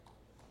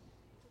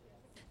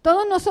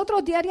Todos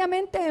nosotros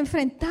diariamente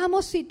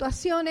enfrentamos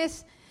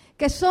situaciones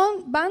que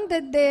van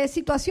desde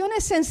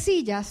situaciones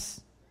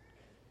sencillas,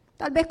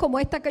 tal vez como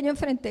esta que yo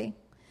enfrenté,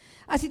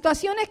 a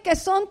situaciones que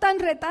son tan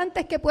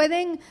retantes que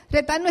pueden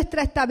retar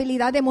nuestra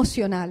estabilidad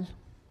emocional.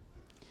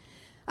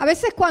 A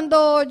veces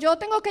cuando yo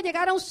tengo que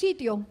llegar a un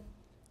sitio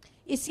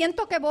y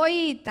siento que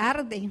voy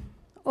tarde,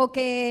 o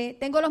que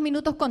tengo los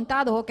minutos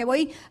contados, o que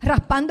voy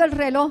raspando el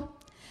reloj,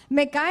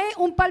 me cae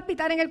un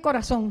palpitar en el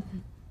corazón.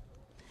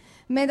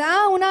 Me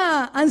da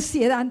una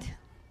ansiedad.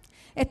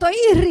 Estoy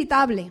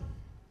irritable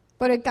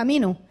por el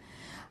camino.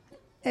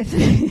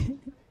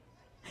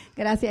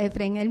 Gracias,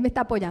 Efraín, él me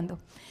está apoyando.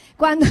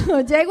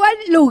 Cuando llego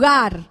al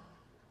lugar,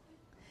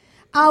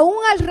 aún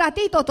al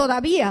ratito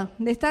todavía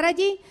de estar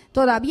allí,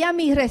 todavía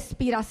mi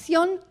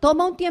respiración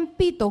toma un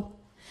tiempito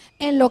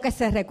en lo que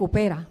se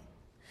recupera.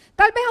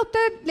 Tal vez a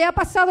usted le ha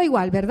pasado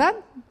igual, ¿verdad?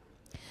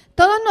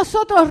 Todos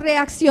nosotros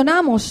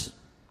reaccionamos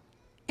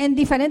en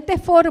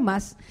diferentes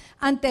formas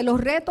ante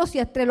los retos y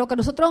ante lo que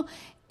nosotros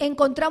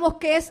encontramos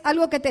que es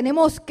algo que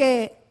tenemos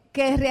que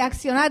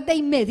reaccionar de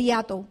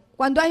inmediato.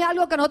 Cuando hay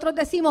algo que nosotros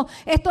decimos,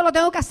 esto lo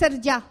tengo que hacer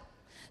ya.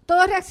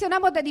 Todos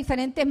reaccionamos de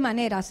diferentes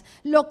maneras.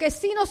 Lo que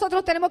sí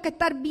nosotros tenemos que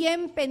estar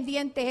bien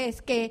pendientes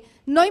es que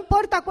no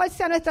importa cuál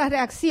sea nuestra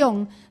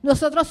reacción,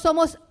 nosotros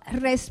somos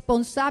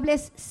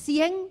responsables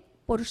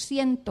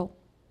 100%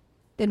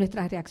 de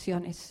nuestras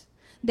reacciones,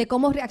 de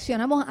cómo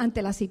reaccionamos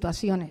ante las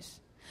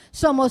situaciones.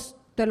 Somos,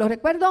 te lo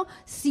recuerdo,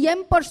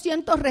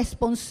 100%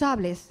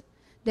 responsables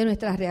de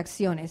nuestras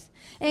reacciones.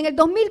 En el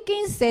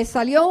 2015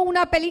 salió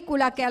una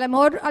película que a lo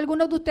mejor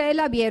algunos de ustedes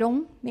la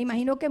vieron, me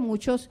imagino que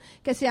muchos,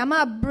 que se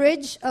llama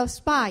Bridge of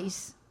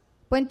Spies,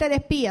 Puente de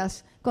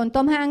Espías, con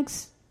Tom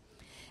Hanks.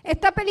 En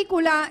esta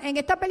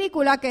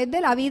película que es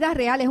de la vida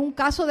real, es un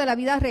caso de la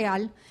vida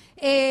real,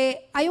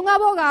 hay un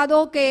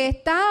abogado que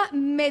está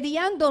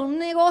mediando un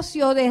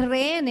negocio de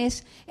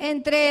rehenes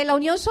entre la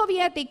Unión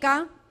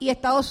Soviética y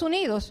Estados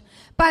Unidos.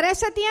 Para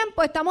ese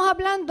tiempo estamos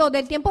hablando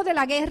del tiempo de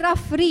la Guerra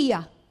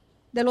Fría,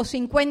 de los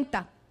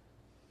 50.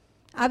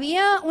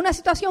 Había una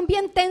situación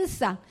bien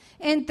tensa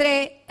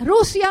entre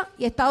Rusia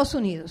y Estados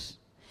Unidos.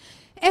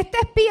 Este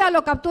espía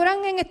lo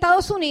capturan en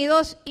Estados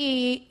Unidos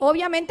y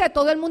obviamente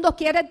todo el mundo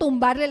quiere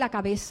tumbarle la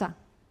cabeza.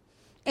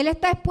 Él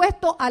está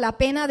expuesto a la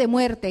pena de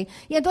muerte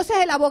y entonces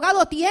el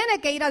abogado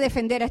tiene que ir a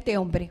defender a este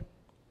hombre.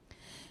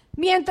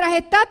 Mientras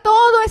está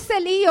todo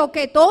ese lío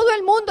que todo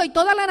el mundo y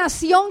toda la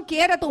nación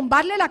quiere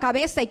tumbarle la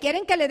cabeza y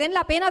quieren que le den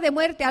la pena de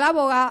muerte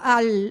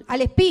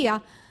al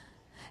espía,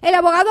 el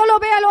abogado lo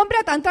ve al hombre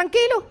tan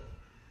tranquilo.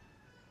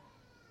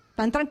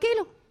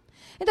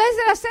 Entonces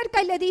se le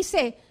acerca y le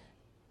dice,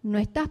 ¿no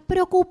estás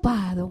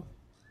preocupado?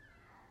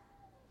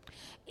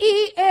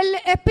 Y el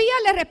espía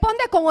le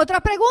responde con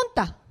otra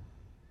pregunta.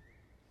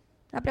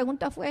 La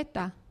pregunta fue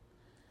esta,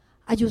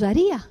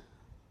 ¿ayudaría?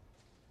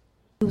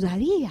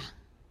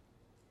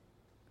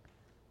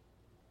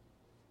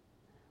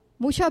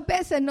 Muchas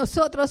veces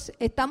nosotros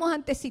estamos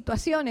ante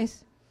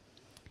situaciones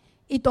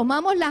y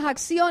tomamos las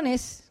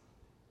acciones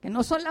que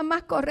no son las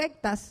más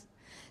correctas,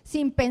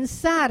 sin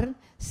pensar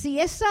si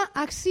esa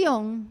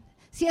acción,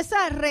 si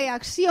esa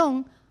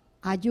reacción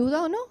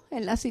ayuda o no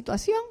en la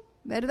situación,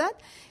 ¿verdad?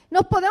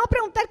 Nos podemos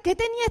preguntar qué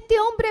tenía este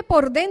hombre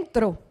por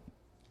dentro,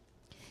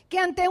 que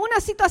ante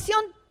una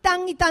situación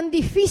tan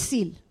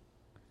difícil,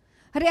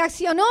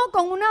 reaccionó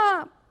con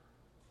una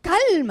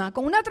calma,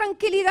 con una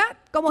tranquilidad,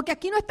 como que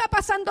aquí no está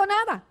pasando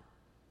nada.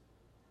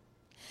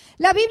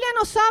 La Biblia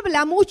nos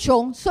habla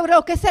mucho sobre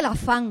lo que es el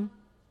afán.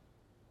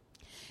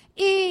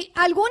 Y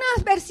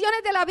algunas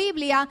versiones de la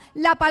Biblia,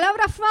 la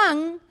palabra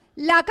afán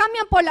la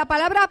cambian por la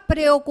palabra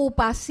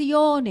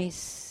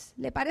preocupaciones.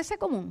 ¿Le parece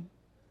común?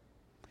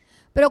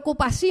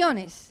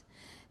 Preocupaciones.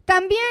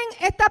 También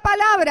esta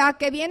palabra,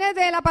 que viene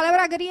de la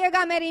palabra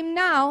griega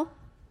merimnao,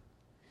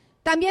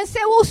 también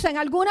se usa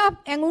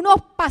en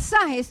unos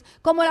pasajes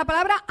como la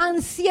palabra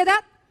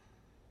ansiedad.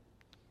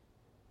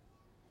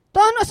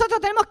 Todos nosotros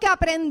tenemos que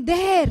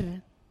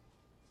aprender,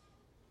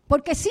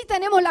 porque sí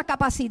tenemos la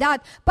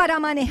capacidad para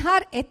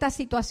manejar estas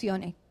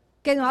situaciones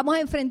que nos vamos a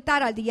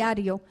enfrentar al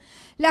diario.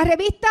 La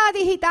revista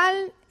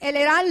digital El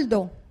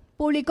Heraldo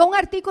publicó un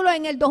artículo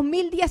en el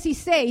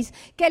 2016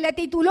 que le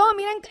tituló,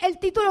 miren el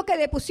título que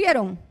le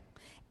pusieron,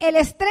 El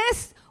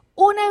estrés,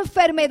 una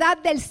enfermedad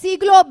del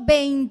siglo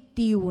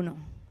XXI.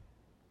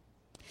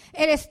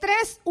 El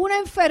estrés, una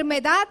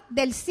enfermedad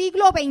del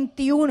siglo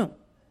XXI.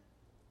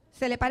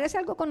 ¿Se le parece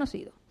algo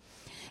conocido?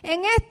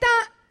 En esta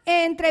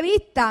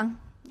entrevista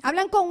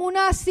hablan con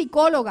una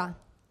psicóloga.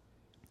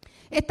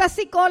 Esta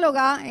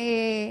psicóloga,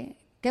 que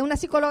es una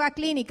psicóloga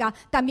clínica,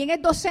 también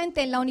es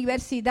docente en la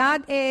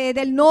Universidad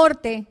del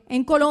Norte,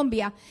 en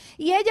Colombia.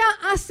 Y ella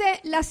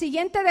hace la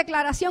siguiente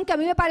declaración que a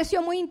mí me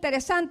pareció muy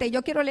interesante, y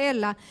yo quiero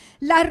leerla.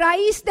 La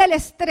raíz del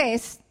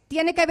estrés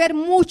tiene que ver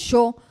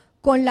mucho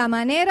con la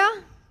manera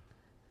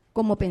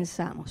como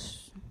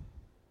pensamos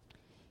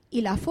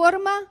y la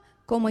forma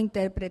como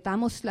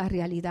interpretamos la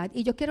realidad.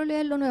 Y yo quiero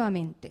leerlo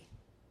nuevamente,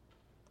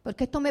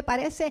 porque esto me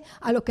parece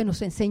a lo que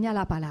nos enseña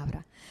la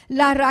palabra.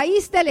 La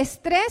raíz del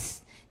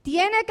estrés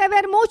tiene que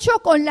ver mucho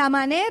con la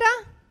manera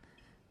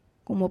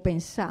como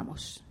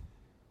pensamos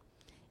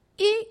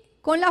y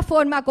con la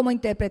forma como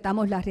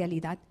interpretamos la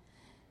realidad.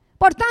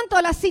 Por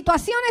tanto, las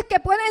situaciones que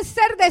pueden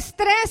ser de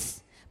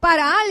estrés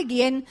para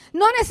alguien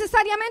no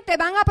necesariamente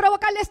van a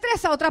provocarle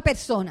estrés a otra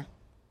persona,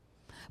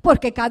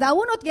 porque cada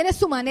uno tiene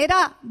su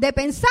manera de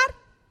pensar.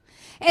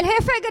 El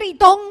jefe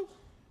gritón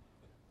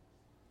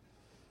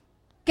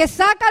que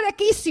saca de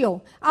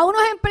quicio a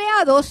unos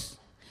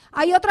empleados,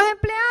 hay otros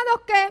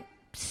empleados que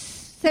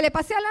se le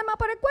pasea el alma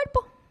por el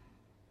cuerpo.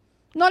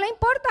 No le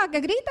importa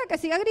que grite, que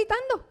siga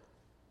gritando.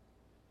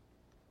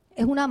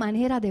 Es una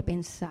manera de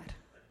pensar.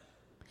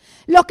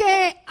 Lo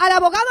que al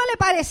abogado le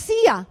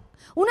parecía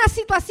una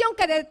situación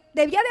que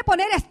debía de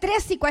poner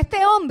estrésico a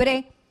este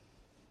hombre,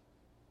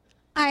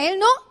 a él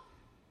no.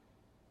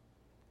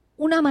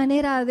 Una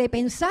manera de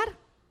pensar.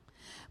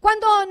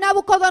 Cuando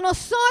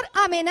Nabucodonosor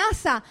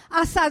amenaza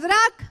a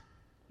Sadrach,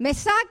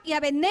 Mesach y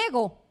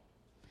Abednego,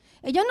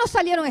 ellos no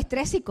salieron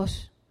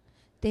estrésicos.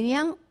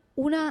 Tenían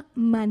una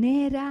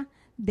manera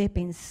de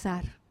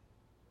pensar.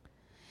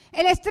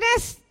 El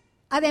estrés,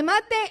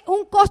 además de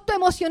un costo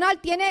emocional,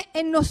 tiene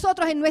en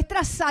nosotros, en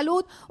nuestra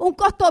salud, un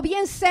costo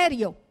bien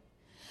serio.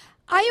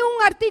 Hay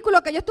un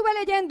artículo que yo estuve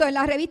leyendo en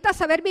la revista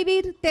Saber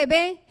Vivir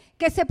TV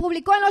que se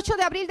publicó el 8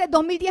 de abril de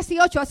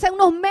 2018, hace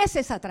unos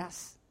meses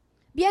atrás,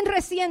 bien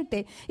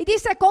reciente, y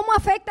dice cómo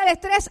afecta el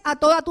estrés a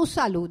toda tu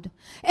salud.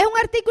 Es un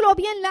artículo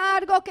bien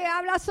largo que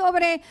habla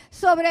sobre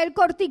el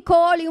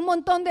cortisol y un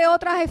montón de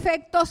otros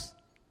efectos,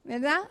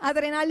 ¿verdad?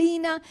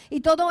 Adrenalina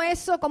y todo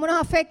eso, cómo nos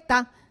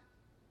afecta.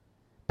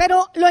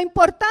 Pero lo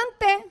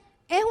importante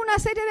es una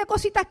serie de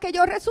cositas que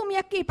yo resumí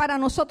aquí para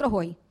nosotros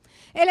hoy.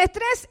 El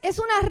estrés es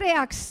una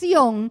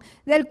reacción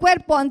del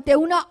cuerpo ante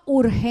una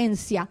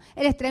urgencia.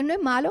 El estrés no es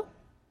malo.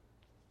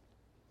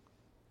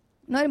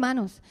 No,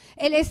 hermanos.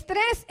 El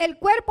estrés, el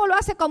cuerpo lo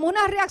hace como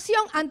una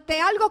reacción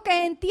ante algo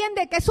que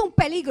entiende que es un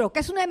peligro,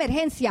 que es una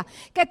emergencia,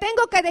 que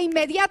tengo que de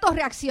inmediato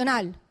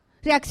reaccionar.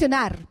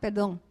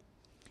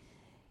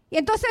 Y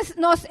entonces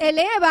nos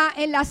eleva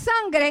en la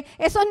sangre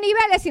esos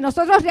niveles y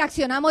nosotros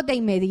reaccionamos de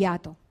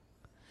inmediato.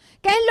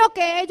 ¿Qué es lo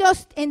que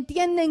ellos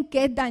entienden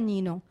que es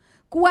dañino?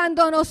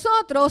 Cuando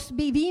nosotros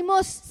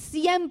vivimos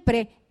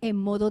siempre en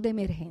modo de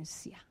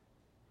emergencia.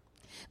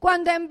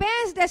 Cuando en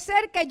vez de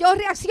ser que yo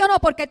reacciono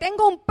porque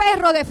tengo un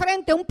perro de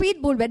frente, un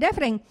pitbull, ¿verdad,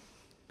 Efraín?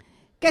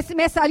 Que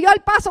me salió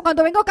al paso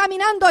cuando vengo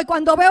caminando y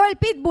cuando veo el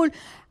pitbull,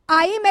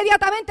 ahí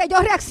inmediatamente yo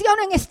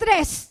reacciono en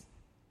estrés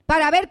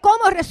para ver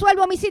cómo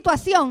resuelvo mi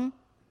situación.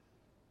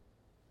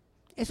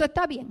 Eso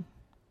está bien.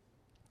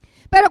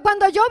 Pero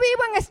cuando yo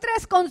vivo en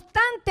estrés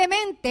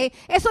constantemente,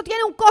 eso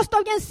tiene un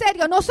costo bien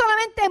serio, no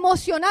solamente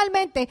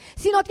emocionalmente,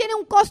 sino tiene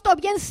un costo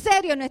bien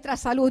serio en nuestra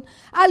salud.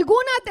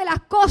 Algunas de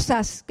las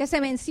cosas que se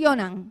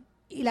mencionan,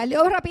 y las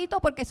leo rapidito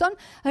porque son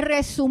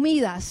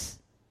resumidas: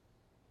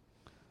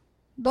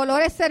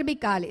 dolores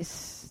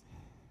cervicales,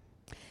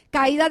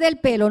 caída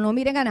del pelo, no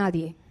miren a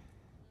nadie,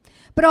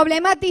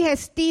 problemas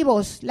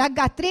digestivos, las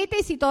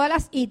gastritis y todas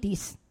las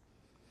itis,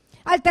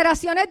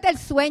 alteraciones del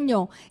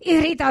sueño,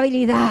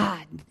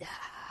 irritabilidad,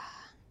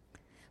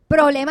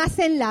 problemas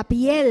en la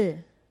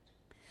piel,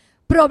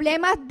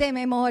 problemas de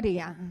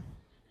memoria.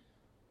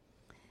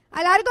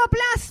 A largo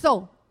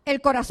plazo,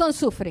 el corazón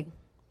sufre.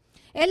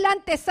 Es la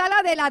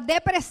antesala de la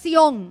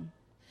depresión,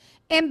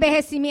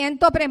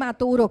 envejecimiento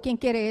prematuro. ¿Quién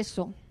quiere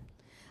eso?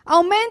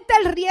 Aumenta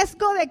el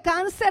riesgo de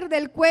cáncer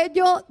del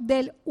cuello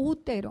del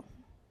útero.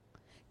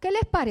 ¿Qué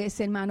les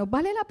parece, hermanos?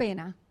 ¿Vale la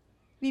pena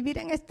vivir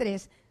en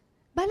estrés?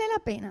 ¿Vale la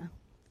pena?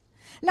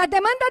 Las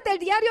demandas del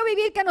diario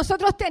vivir que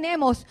nosotros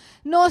tenemos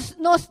nos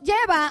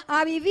lleva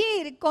a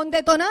vivir con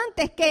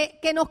detonantes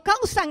que nos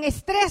causan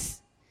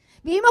estrés.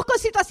 Vivimos con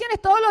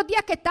situaciones todos los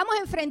días que estamos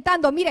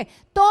enfrentando. Mire,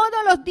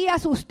 todos los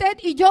días usted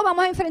y yo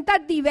vamos a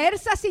enfrentar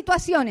diversas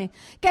situaciones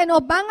que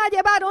nos van a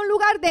llevar a un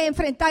lugar de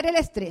enfrentar el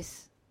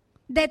estrés.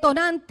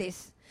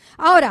 Detonantes.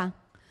 Ahora,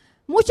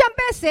 muchas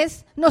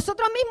veces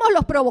nosotros mismos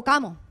los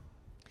provocamos.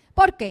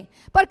 ¿Por qué?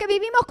 Porque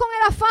vivimos con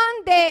el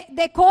afán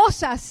de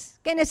cosas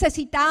que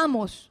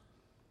necesitamos,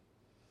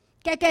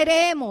 que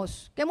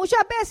queremos, que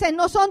muchas veces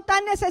no son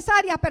tan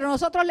necesarias, pero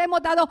nosotros le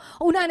hemos dado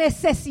una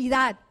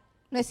necesidad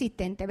no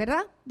existente,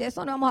 ¿verdad? De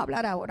eso no vamos a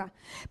hablar ahora.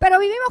 Pero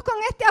vivimos con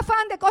este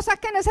afán de cosas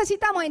que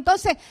necesitamos,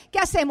 entonces, ¿qué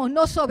hacemos?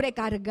 Nos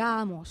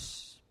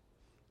sobrecargamos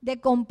de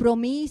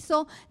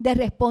compromiso, de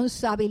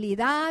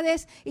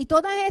responsabilidades, y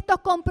todos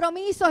estos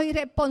compromisos y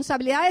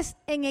responsabilidades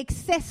en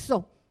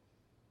exceso,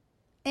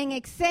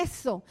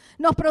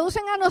 nos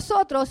producen a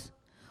nosotros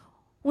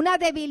una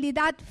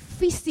debilidad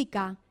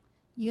física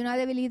y una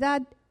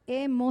debilidad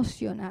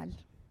emocional.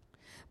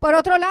 Por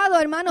otro lado,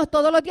 hermanos,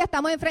 todos los días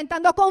estamos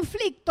enfrentando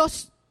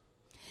conflictos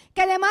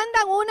que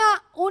demandan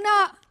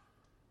una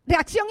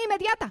reacción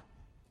inmediata,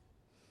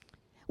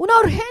 una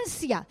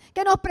urgencia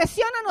que nos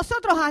presiona a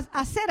nosotros a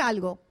hacer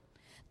algo.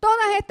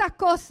 Todas estas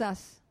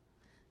cosas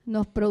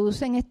nos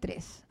producen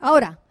estrés.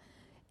 Ahora,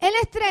 el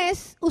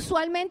estrés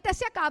usualmente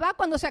se acaba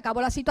cuando se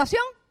acabó la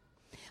situación.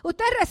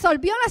 Usted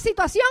resolvió la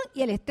situación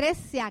y el estrés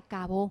se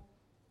acabó.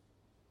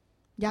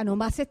 Ya no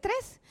más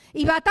estrés.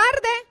 Iba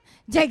tarde,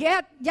 llegué,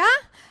 ya,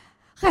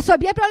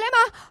 resolví el problema.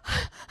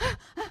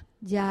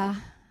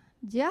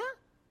 Ya,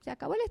 se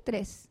acabó el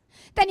estrés.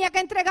 Tenía que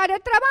entregar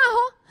el trabajo,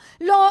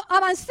 lo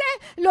avancé,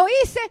 lo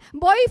hice,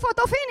 voy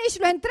photo finish,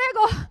 lo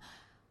entrego.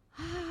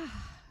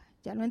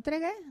 Ya lo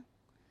entregué,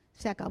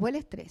 se acabó el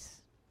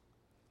estrés.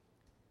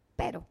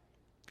 Pero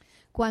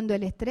cuando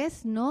el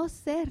estrés no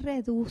se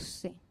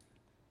reduce,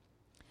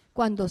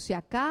 cuando se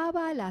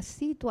acaba la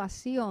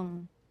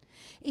situación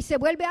y se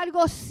vuelve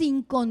algo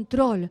sin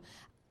control,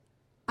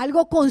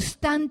 algo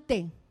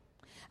constante,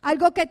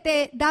 algo que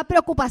te da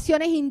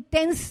preocupaciones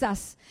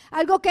intensas,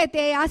 algo que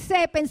te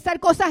hace pensar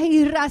cosas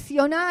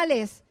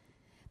irracionales,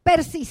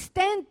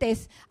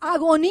 persistentes,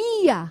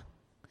 agonía,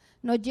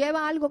 nos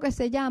lleva a algo que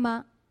se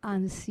llama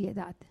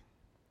ansiedad.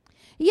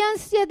 Y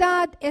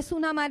ansiedad es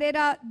una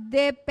manera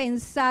de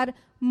pensar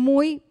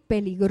muy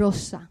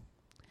peligrosa.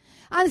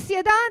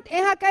 Ansiedad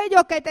es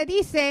aquello que te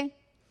dice,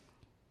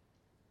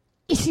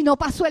 ¿y si no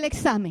paso el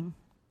examen?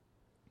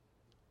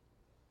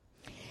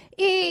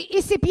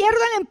 ¿Y si pierdo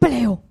el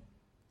empleo?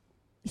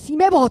 ¿Y si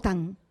me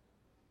botan?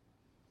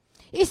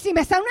 ¿Y si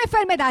me sale una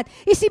enfermedad?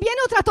 ¿Y si viene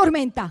otra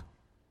tormenta?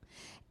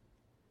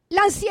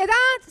 La ansiedad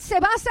se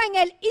basa en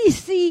el ¿y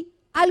si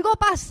algo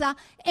pasa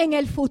en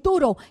el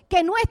futuro?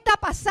 Que no está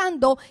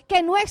pasando,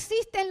 que no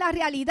existe en la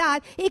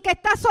realidad y que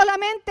está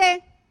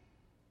solamente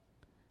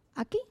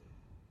aquí.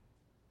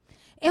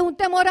 Es un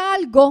temor a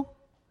algo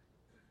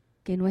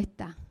que no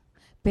está,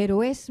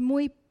 pero es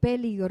muy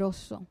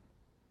peligroso.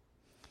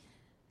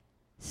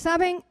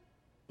 ¿Saben?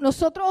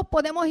 Nosotros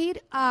podemos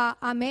ir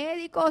a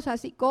médicos, a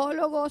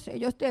psicólogos,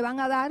 ellos te van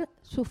a dar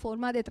su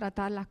forma de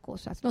tratar las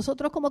cosas.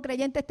 Nosotros como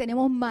creyentes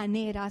tenemos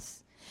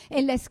maneras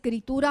en la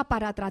Escritura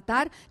para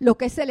tratar lo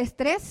que es el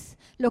estrés,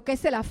 lo que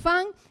es el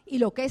afán y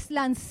lo que es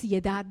la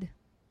ansiedad.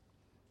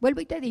 Vuelvo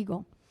y te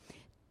digo,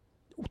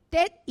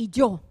 usted y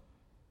yo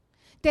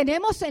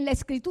tenemos en la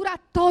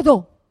Escritura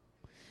todo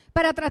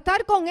para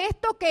tratar con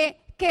esto que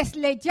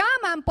le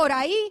llaman por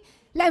ahí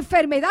la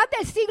enfermedad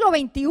del siglo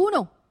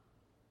XXI.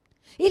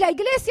 Y la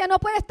iglesia no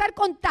puede estar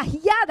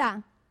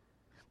contagiada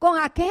con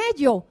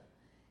aquello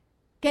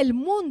que el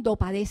mundo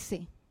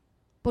padece.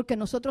 Porque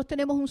nosotros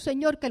tenemos un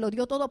Señor que lo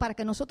dio todo para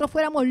que nosotros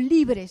fuéramos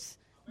libres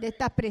de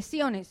estas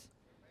presiones.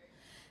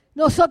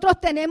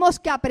 Nosotros tenemos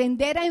que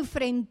aprender a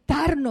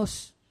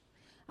enfrentarnos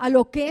a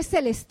lo que es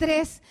el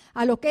estrés,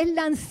 a lo que es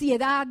la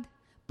ansiedad,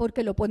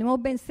 porque lo podemos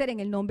vencer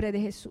en el nombre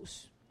de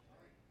Jesús.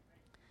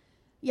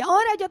 Y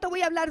ahora yo te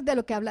voy a hablar de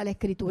lo que habla la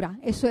Escritura.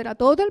 Eso era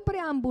todo el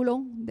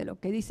preámbulo de lo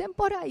que dicen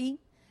por ahí,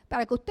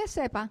 para que usted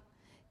sepa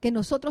que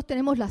nosotros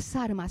tenemos las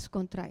armas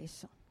contra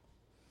eso.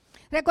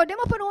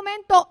 Recordemos por un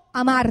momento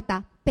a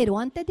Marta, pero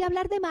antes de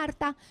hablar de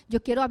Marta,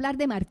 yo quiero hablar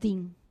de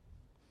Martín.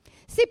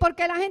 Sí,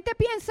 porque la gente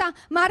piensa,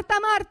 Marta,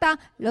 Marta,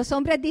 los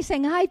hombres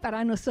dicen, ay,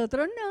 para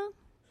nosotros no.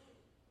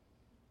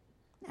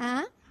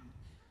 ¿Ah?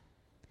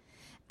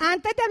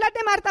 Antes de hablar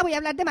de Marta, voy a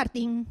hablar de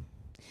Martín.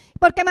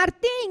 Porque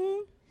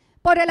Martín,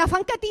 por el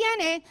afán que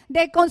tiene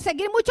de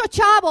conseguir muchos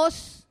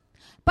chavos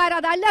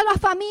para darle a la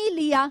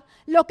familia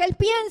lo que él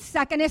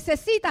piensa que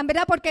necesitan,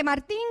 ¿verdad? Porque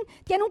Martín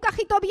tiene un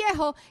cajito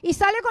viejo y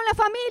sale con la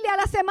familia a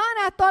la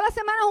semana, todas las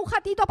semanas un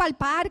ratito para el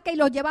parque y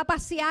los lleva a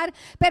pasear.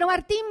 Pero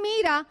Martín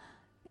mira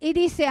y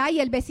dice, ay,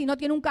 el vecino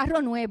tiene un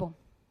carro nuevo.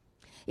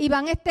 Y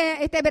van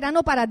este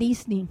verano para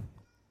Disney.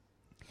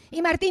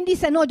 Y Martín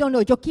dice, no,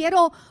 yo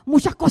quiero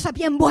muchas cosas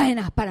bien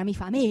buenas para mi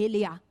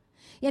familia.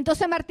 Y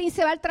entonces Martín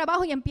se va al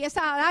trabajo y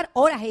empieza a dar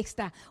horas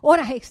extra.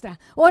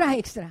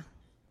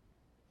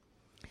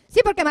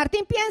 Sí, porque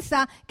Martín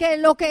piensa que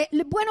lo que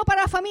es bueno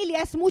para la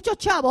familia es mucho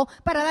chavo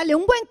para darle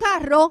un buen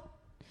carro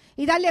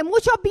y darle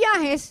muchos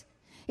viajes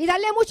y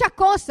darle muchas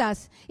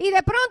cosas. Y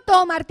de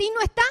pronto Martín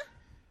no está.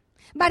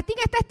 Martín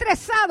está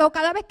estresado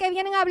cada vez que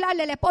vienen a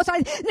hablarle. La esposa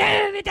dice,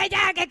 vete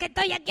ya, que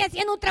estoy aquí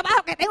haciendo un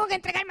trabajo que tengo que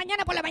entregar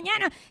mañana por la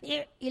mañana.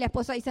 Y la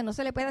esposa dice, no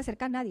se le puede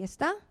acercar nadie,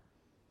 ¿está?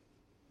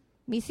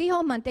 Mis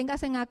hijos,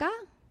 manténganse acá.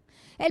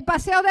 El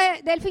paseo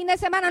del fin de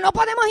semana, no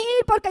podemos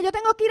ir porque yo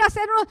tengo que ir a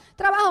hacer unos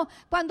trabajos.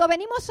 Cuando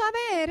venimos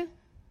a ver,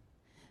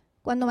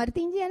 cuando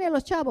Martín tiene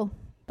los chavos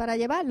para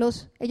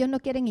llevarlos, ellos no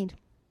quieren ir.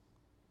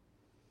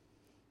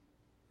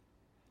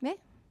 ¿Ve?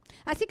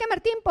 Así que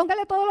Martín,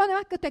 póngale todo lo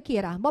demás que usted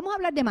quiera. Vamos a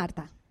hablar de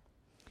Marta.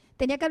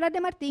 Tenía que hablar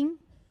de Martín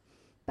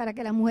para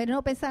que las mujeres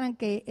no pensaran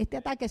que este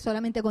ataque es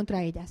solamente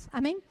contra ellas.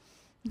 Amén.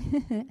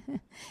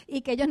 Y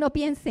que ellos no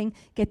piensen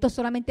que esto es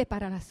solamente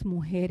para las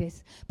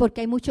mujeres,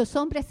 porque hay muchos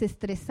hombres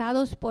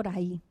estresados por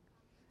ahí,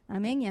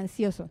 amén, y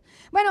ansiosos.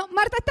 Bueno,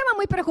 Marta estaba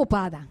muy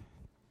preocupada.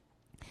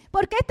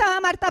 ¿Por qué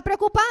estaba Marta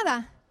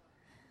preocupada?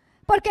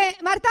 Porque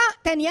Marta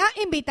tenía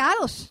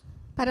invitados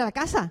para la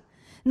casa,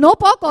 no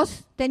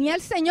pocos, tenía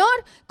el Señor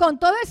con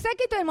todo el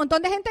séquito y el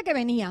montón de gente que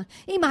venía,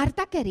 y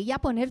Marta quería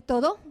poner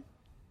todo,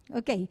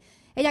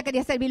 ella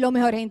quería servir los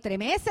mejores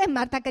entremeses,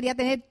 Marta quería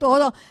tener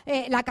todo,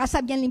 la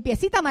casa bien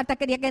limpiecita, Marta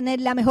quería tener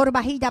la mejor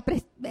vajilla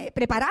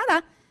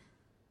preparada.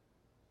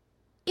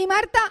 Y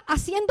Marta,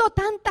 haciendo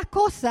tantas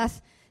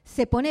cosas,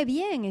 se pone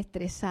bien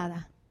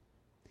estresada.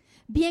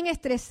 Bien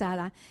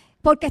estresada.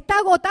 porque está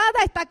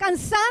agotada, está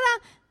cansada.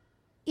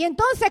 Y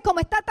entonces, como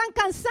está tan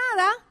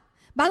cansada,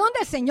 va donde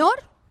el Señor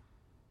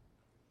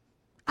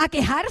a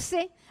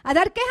quejarse, a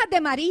dar quejas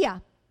de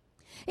María.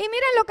 Y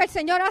miren lo que el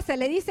Señor hace,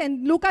 le dice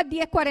en Lucas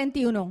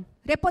 10:41.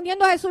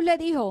 Respondiendo a Jesús le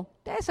dijo,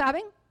 ¿ustedes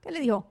saben qué le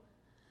dijo?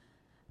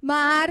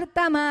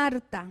 Marta,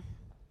 Marta,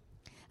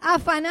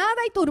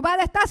 afanada y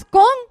turbada estás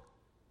con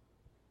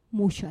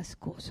muchas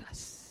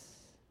cosas.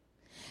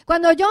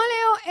 Cuando yo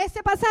leo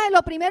ese pasaje,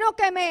 lo primero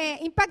que me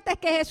impacta es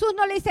que Jesús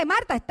no le dice,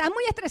 Marta, estás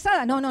muy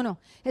estresada. No.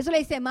 Jesús le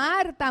dice,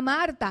 Marta,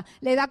 Marta.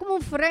 Le da como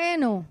un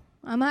freno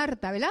a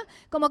Marta, ¿verdad?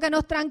 Como que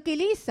nos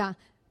tranquiliza.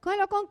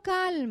 Cógelo con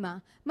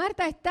calma.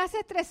 Marta, ¿estás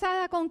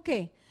estresada con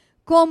qué?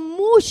 Con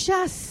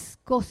muchas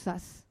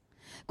cosas.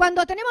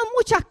 Cuando tenemos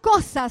muchas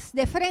cosas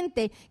de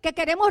frente que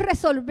queremos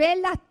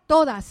resolverlas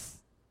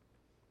todas,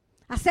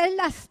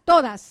 hacerlas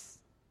todas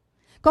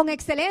con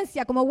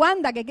excelencia, como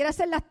Wanda que quiere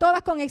hacerlas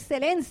todas con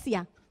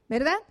excelencia,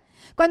 ¿verdad?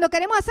 Cuando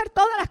queremos hacer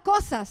todas las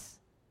cosas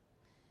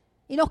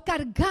y nos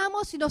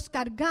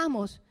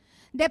cargamos,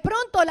 de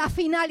pronto la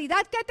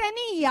finalidad que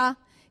tenía,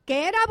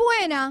 que era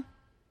buena,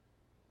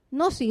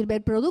 no sirve,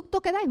 el producto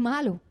que da es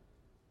malo.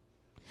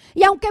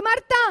 Y aunque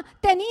Marta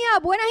tenía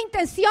buenas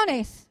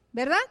intenciones,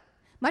 ¿verdad?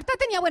 Marta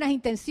tenía buenas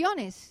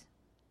intenciones,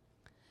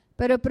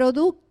 pero el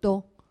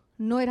producto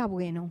no era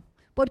bueno.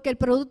 Porque el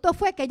producto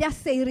fue que ella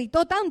se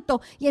irritó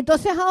tanto y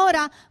entonces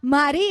ahora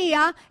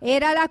María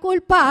era la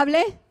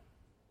culpable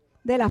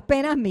de las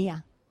penas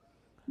mías.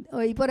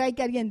 Oí por ahí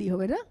que alguien dijo,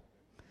 ¿verdad?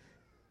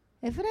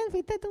 Efraín,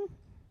 ¿fuiste tú?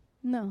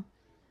 No.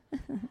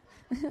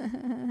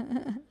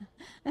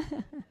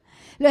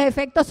 Los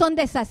efectos son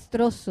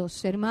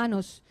desastrosos,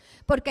 hermanos,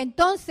 porque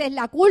entonces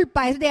la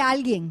culpa es de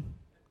alguien.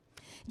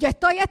 Yo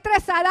estoy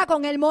estresada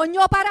con el moño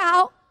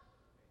parado.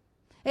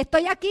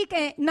 Estoy aquí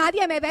que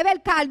nadie me bebe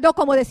el caldo,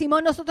 como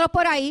decimos nosotros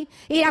por ahí,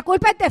 y la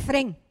culpa es de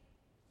Efraín.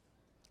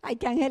 Ay,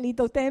 qué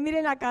angelito, ustedes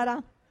miren la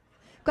cara.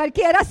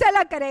 Cualquiera se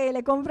la cree,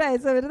 le compra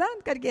eso, ¿verdad?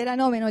 Cualquiera,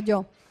 no, menos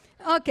yo.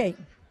 Ok.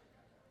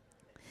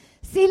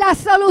 Si la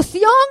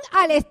solución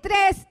al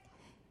estrés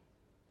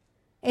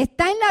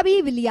está en la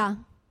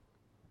Biblia,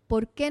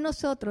 ¿por qué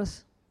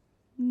nosotros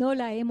no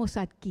la hemos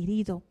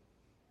adquirido?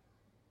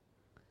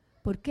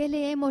 ¿Por qué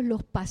leemos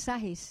los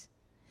pasajes?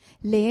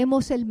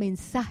 Leemos el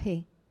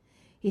mensaje.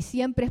 Y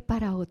siempre es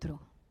para otro.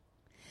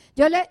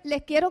 Yo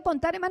les quiero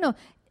contar, hermano,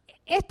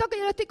 esto que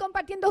yo le estoy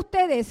compartiendo a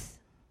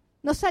ustedes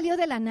no salió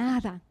de la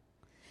nada.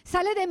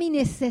 Sale de mi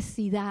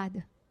necesidad.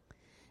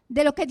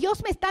 De lo que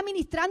Dios me está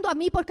ministrando a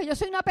mí, porque yo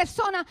soy una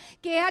persona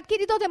que ha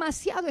adquirido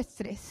demasiado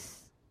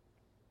estrés.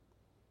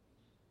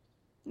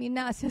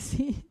 Mirna hace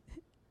así,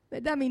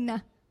 ¿verdad,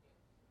 Mirna?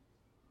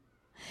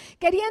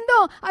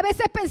 Queriendo a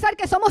veces pensar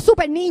que somos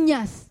súper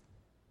niñas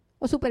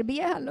o súper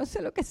viejas, no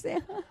sé lo que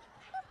sea.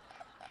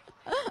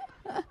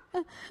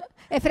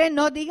 Efraín,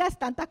 no digas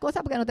tantas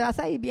cosas porque no te vas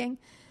a ir bien.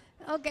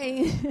 Ok.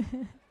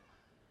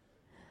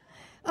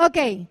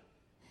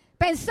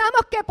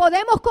 Pensamos que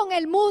podemos con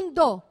el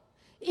mundo.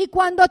 Y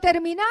cuando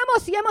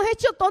terminamos y hemos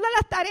hecho todas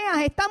las tareas,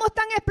 estamos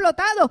tan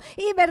explotados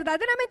y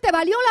verdaderamente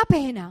valió la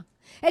pena.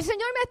 El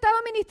Señor me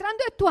estaba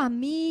ministrando esto a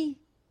mí.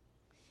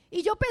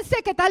 Y yo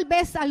pensé que tal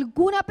vez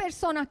alguna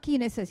persona aquí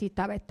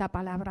necesitaba esta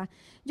palabra.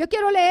 Yo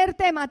quiero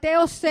leerte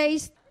Mateo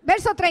 6,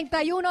 verso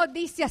 31,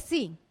 dice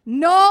así.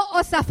 No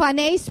os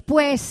afanéis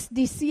pues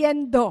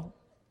diciendo,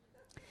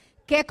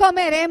 ¿qué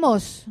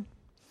comeremos?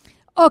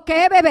 ¿O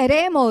qué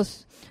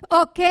beberemos?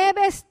 ¿O qué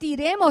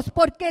vestiremos?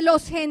 Porque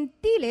los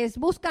gentiles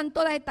buscan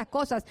todas estas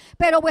cosas.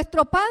 Pero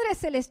vuestro Padre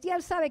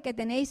Celestial sabe que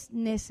tenéis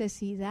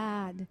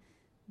necesidad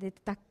de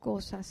estas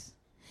cosas.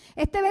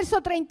 Este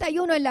verso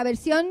 31 en la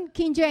versión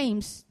King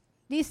James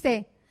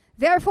dice,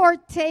 therefore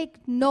take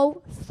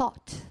no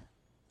thought.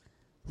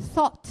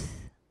 Thought.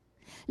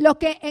 Lo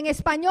que en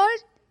español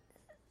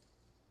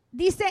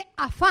dice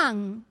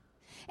afán.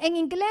 En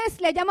inglés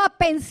le llama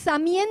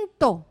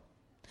pensamiento.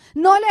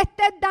 No le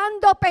estés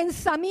dando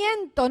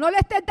pensamiento, no le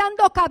estés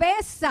dando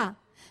cabeza,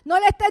 no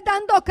le estés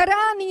dando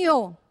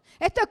cráneo.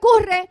 Esto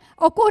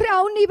ocurre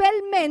a un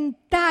nivel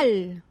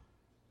mental.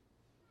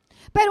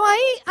 Pero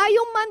ahí hay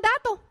un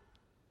mandato.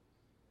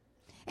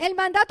 El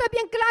mandato es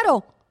bien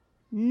claro.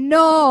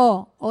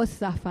 No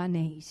os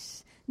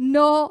afanéis.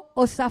 No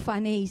os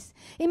afanéis.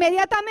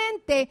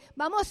 Inmediatamente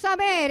vamos a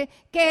ver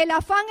que el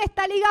afán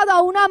está ligado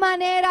a una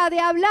manera de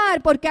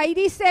hablar, porque ahí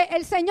dice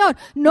el Señor,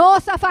 no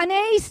os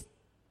afanéis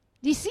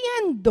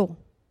diciendo.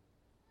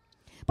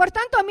 Por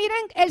tanto,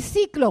 miren el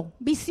ciclo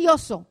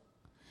vicioso.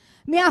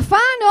 Me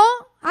afano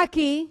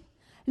aquí,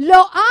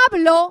 lo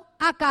hablo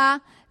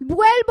acá,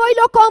 vuelvo y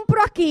lo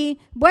compro aquí,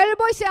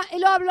 vuelvo y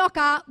lo hablo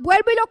acá,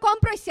 vuelvo y lo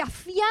compro y se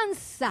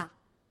afianza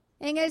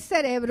en el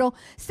cerebro.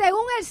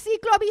 Según el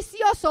ciclo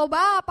vicioso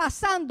va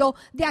pasando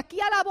de aquí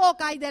a la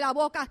boca y de la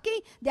boca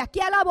aquí, de aquí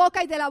a la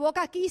boca y de la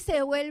boca aquí,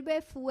 se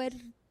vuelve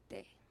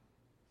fuerte.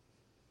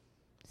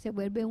 Se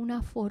vuelve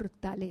una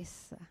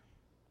fortaleza,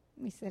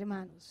 mis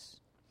hermanos.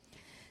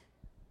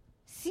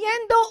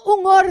 Siendo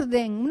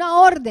una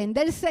orden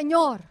del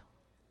Señor,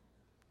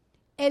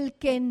 el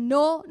que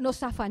no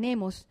nos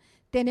afanemos,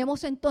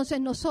 tenemos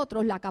entonces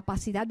nosotros la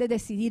capacidad de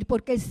decidir,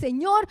 porque el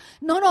Señor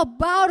no nos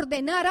va a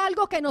ordenar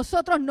algo que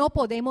nosotros no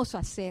podemos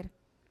hacer.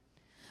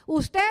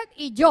 Usted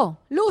y yo,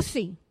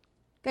 Lucy,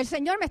 que el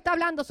Señor me está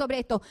hablando sobre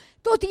esto,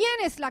 tú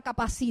tienes la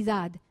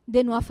capacidad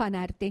de no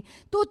afanarte.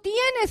 Tú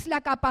tienes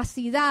la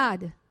capacidad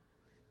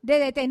de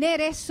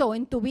detener eso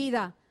en tu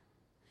vida.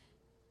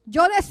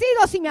 Yo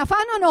decido si me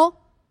afano o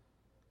no.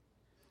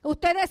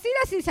 Usted decide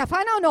si se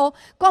afana o no.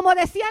 Como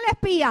decía el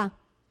espía,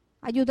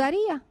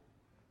 ayudaría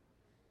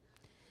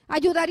a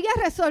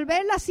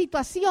resolver la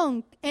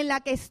situación en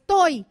la que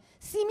estoy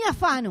si me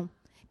afano.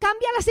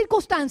 Cambia la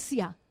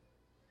circunstancia.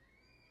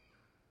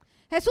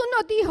 Jesús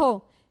nos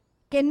dijo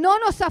que no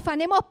nos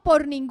afanemos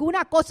por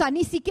ninguna cosa,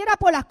 ni siquiera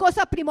por las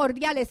cosas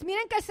primordiales.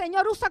 Miren que el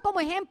Señor usa como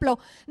ejemplo,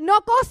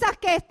 no cosas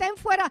que estén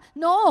fuera,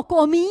 no,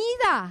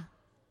 comida,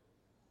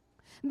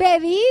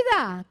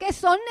 bebida, que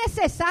son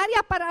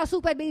necesarias para la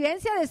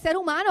supervivencia del ser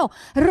humano,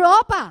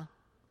 ropa.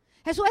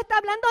 Jesús está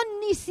hablando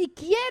ni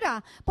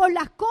siquiera por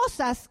las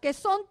cosas que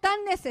son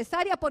tan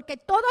necesarias, porque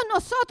todos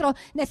nosotros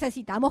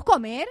necesitamos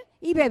comer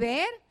y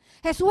beber.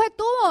 Jesús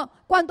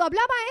cuando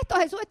hablaba esto,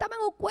 Jesús estaba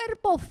en un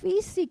cuerpo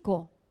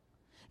físico.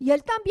 Y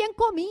Él también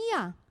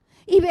comía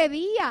y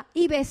bebía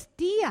y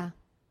vestía.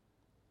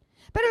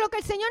 Pero lo que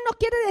el Señor nos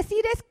quiere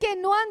decir es que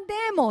no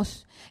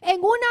andemos en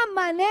una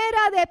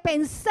manera de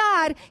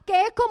pensar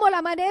que es como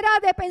la manera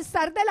de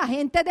pensar de la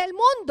gente del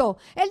mundo.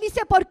 Él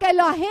dice, porque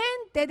la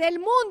gente del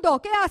mundo,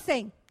 ¿qué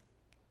hacen?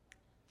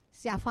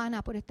 Se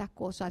afana por estas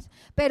cosas.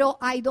 Pero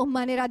hay dos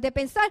maneras de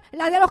pensar,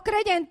 la de los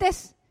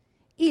creyentes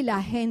y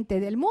la gente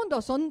del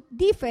mundo, son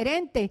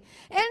diferentes.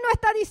 Él no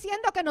está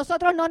diciendo que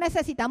nosotros no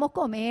necesitamos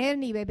comer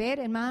ni beber,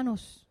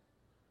 hermanos,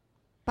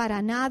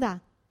 para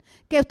nada.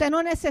 Que usted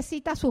no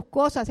necesita sus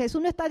cosas.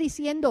 Jesús no está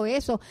diciendo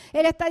eso.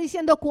 Él está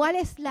diciendo cuál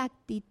es la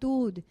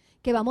actitud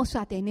que vamos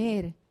a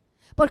tener.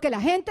 Porque la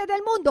gente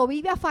del mundo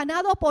vive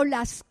afanado por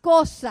las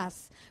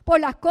cosas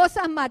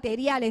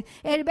materiales.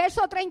 El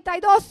verso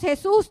 32,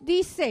 Jesús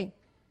dice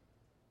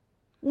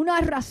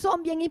una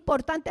razón bien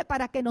importante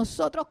para que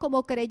nosotros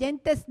como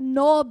creyentes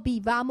no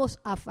vivamos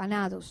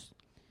afanados.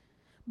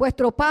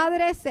 Vuestro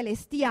Padre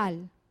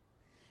Celestial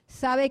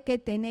sabe que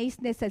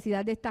tenéis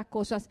necesidad de estas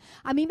cosas.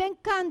 A mí me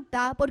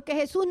encanta porque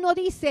Jesús no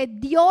dice,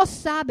 Dios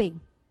sabe.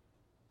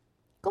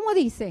 ¿Cómo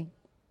dice?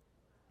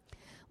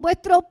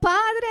 Vuestro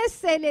Padre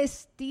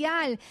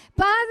Celestial.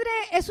 Padre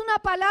es una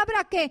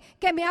palabra que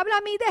me habla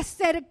a mí de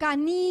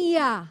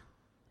cercanía.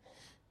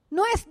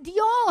 No es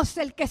Dios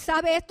el que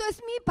sabe esto, es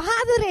mi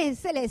Padre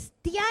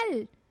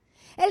Celestial.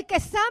 El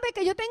que sabe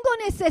que yo tengo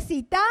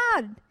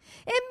necesidad.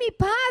 Es mi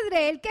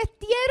Padre, el que es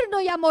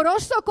tierno y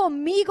amoroso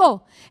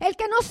conmigo. El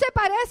que no se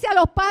parece a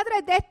los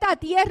padres de esta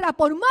tierra,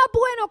 por más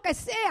bueno que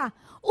sea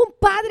un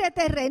padre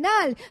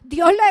terrenal.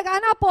 Dios le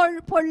gana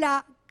por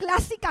la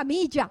clásica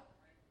milla,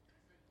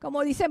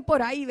 como dicen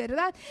por ahí,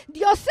 ¿verdad?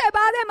 Dios se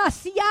va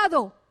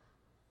demasiado.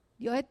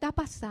 Dios está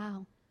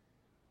pasado,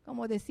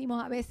 como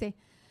decimos a veces.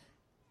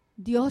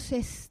 Dios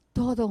es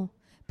todo,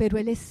 pero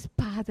Él es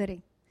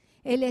Padre.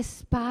 Él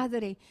es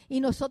Padre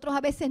y nosotros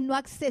a veces no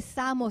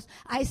accesamos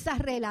a esa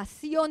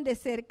relación de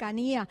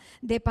cercanía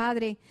de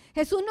Padre.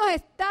 Jesús nos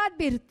está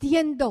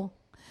advirtiendo,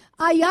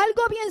 hay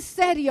algo bien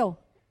serio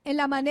en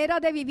la manera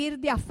de vivir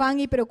de afán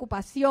y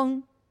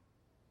preocupación.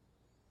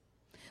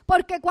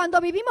 Porque cuando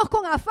vivimos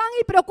con afán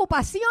y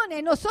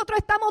preocupaciones, nosotros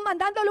estamos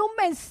mandándole un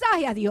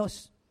mensaje a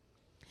Dios.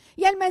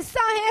 Y el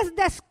mensaje es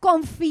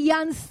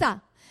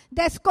desconfianza.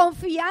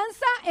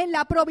 Desconfianza en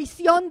la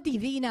provisión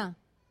divina.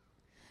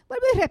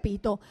 Vuelvo y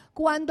repito,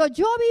 cuando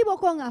yo vivo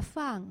con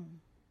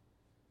afán,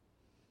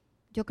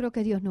 yo creo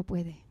que Dios no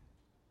puede.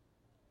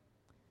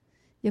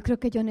 Yo creo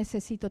que yo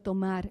necesito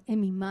tomar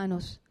en mis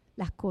manos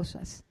las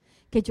cosas,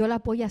 que yo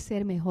las voy a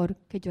hacer mejor,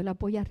 que yo las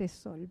voy a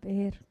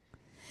resolver.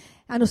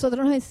 A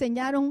nosotros nos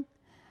enseñaron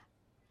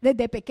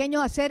desde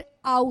pequeños a ser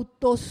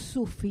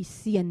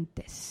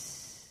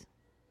autosuficientes,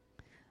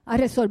 a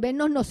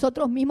resolvernos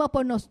nosotros mismos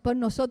por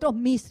nosotros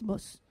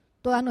mismos,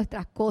 todas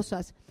nuestras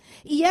cosas.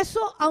 Y eso,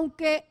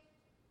 aunque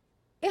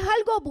es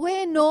algo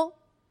bueno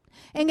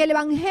en el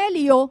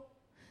Evangelio,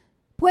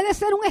 puede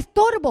ser un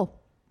estorbo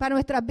para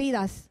nuestras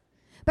vidas,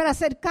 para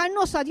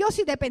acercarnos a Dios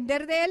y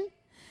depender de Él.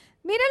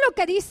 Miren lo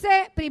que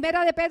dice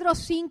 1 de Pedro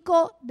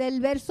 5, del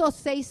verso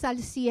 6 al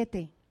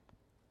 7.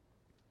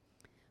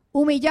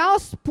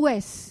 Humillaos,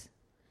 pues,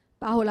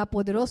 bajo la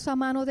poderosa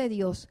mano de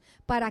Dios,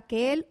 para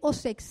que Él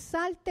os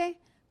exalte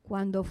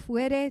cuando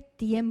fuere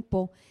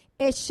tiempo,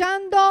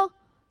 echando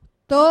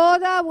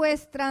toda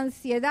vuestra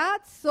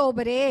ansiedad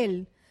sobre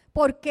Él,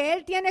 porque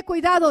Él tiene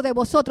cuidado de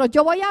vosotros.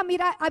 Yo voy a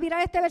mirar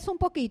este verso un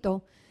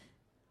poquito.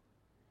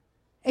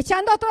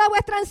 Echando toda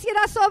vuestra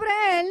ansiedad sobre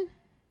Él,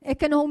 es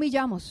que nos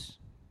humillamos.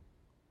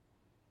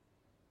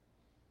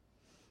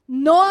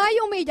 No hay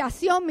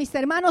humillación, mis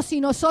hermanos, si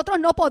nosotros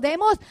no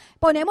ponemos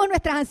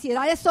nuestras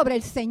ansiedades sobre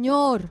el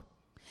Señor.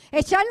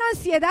 Echar la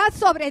ansiedad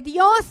sobre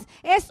Dios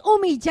es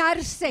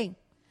humillarse.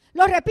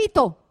 Lo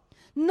repito,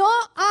 no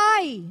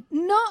hay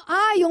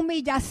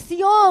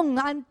humillación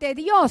ante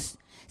Dios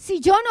si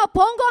yo no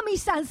pongo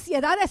mis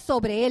ansiedades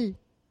sobre Él.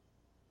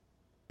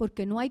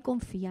 porque no hay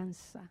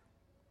confianza.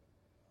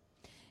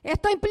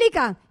 Esto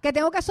implica que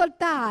tengo que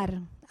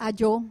soltar a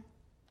yo.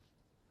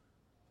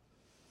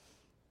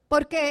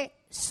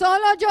 Porque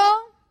solo yo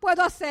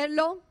puedo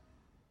hacerlo.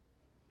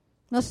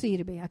 No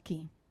sirve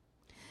aquí.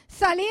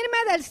 Salirme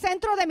del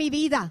centro de mi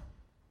vida.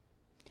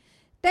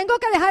 Tengo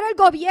que dejar el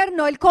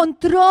gobierno, el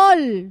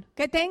control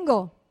que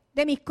tengo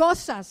de mis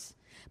cosas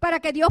para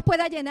que Dios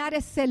pueda llenar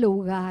ese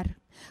lugar.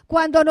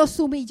 Cuando nos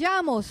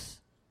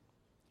humillamos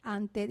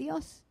ante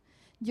Dios,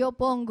 yo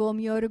pongo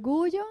mi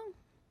orgullo,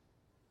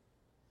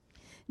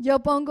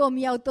 yo pongo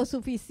mi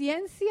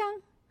autosuficiencia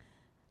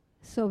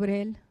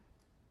sobre Él.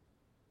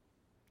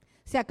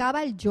 Se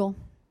acaba el yo,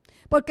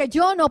 porque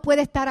yo no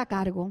puedo estar a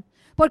cargo,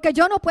 porque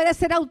yo no puedo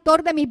ser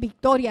autor de mis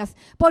victorias,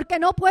 porque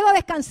no puedo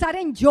descansar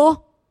en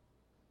yo,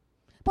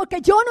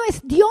 porque yo no es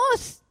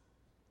Dios.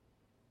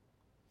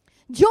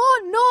 Yo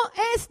no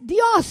es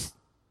Dios.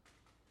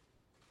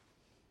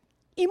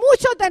 Y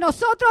muchos de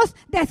nosotros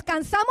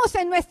descansamos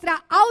en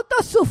nuestra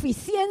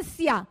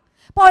autosuficiencia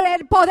por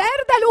el poder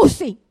de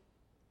Lucy.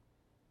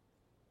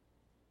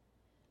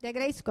 De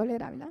Grace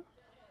Colera, ¿verdad?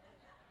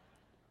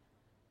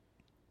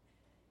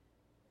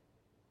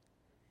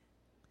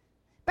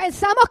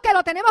 Pensamos que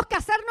lo tenemos que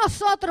hacer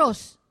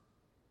nosotros.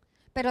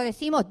 Pero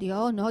decimos,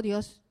 Dios, no,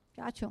 Dios,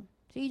 chacho.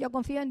 Sí, yo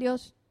confío en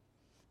Dios.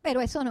 Pero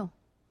eso no.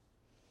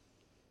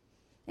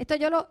 Esto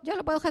yo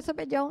lo puedo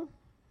resolver yo.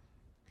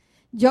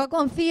 Yo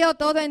confío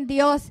todo en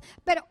Dios.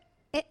 Pero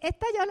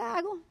esta yo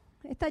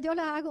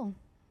la hago.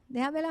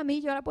 Déjamela a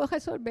mí, yo la puedo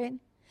resolver.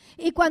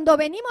 Y cuando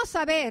venimos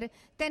a ver,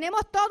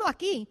 tenemos todo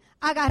aquí,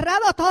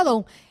 agarrado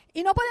todo.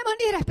 Y no podemos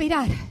ni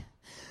respirar.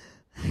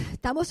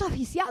 Estamos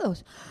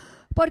asfixiados.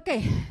 ¿Por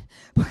qué?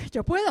 Porque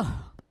yo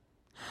puedo.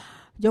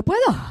 Yo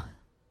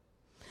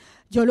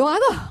lo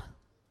hago.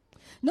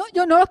 No,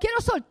 yo no lo quiero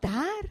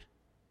soltar.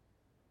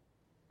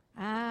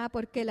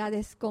 Porque la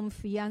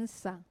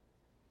desconfianza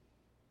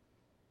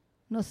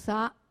nos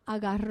ha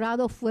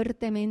agarrado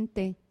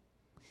fuertemente.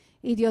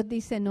 Y Dios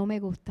dice, no me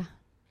gusta.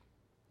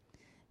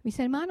 Mis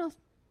hermanos,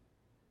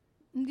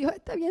 Dios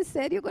está bien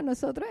serio con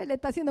nosotros. Él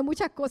está haciendo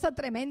muchas cosas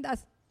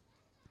tremendas.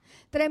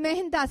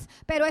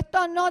 Pero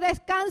esto no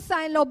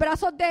descansa en los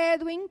brazos de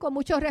Edwin, con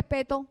mucho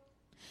respeto.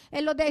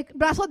 En los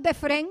brazos de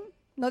Fren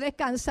no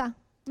descansa.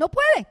 No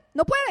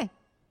puede.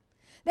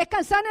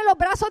 Descansar en los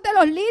brazos de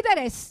los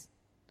líderes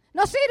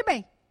no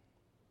sirve.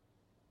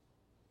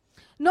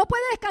 No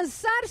puede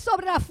descansar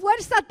sobre la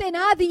fuerza de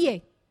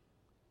nadie.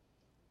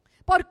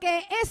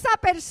 Porque esa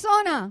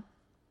persona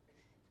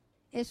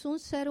es un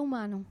ser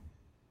humano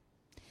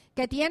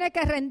que tiene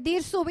que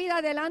rendir su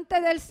vida delante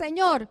del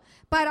Señor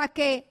para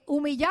que,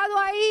 humillado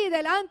ahí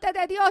delante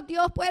de Dios,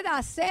 Dios pueda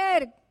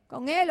hacer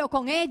con él o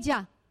con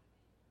ella.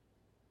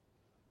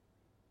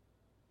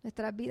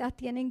 Nuestras vidas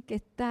tienen que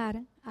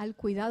estar al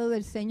cuidado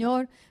del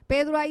Señor.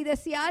 Pedro ahí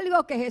decía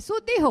algo que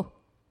Jesús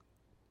dijo,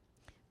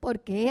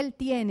 porque Él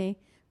tiene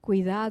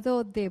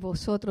cuidado de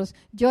vosotros.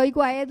 Yo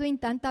oigo a Edwin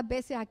tantas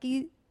veces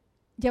aquí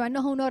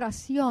llevarnos a una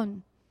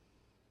oración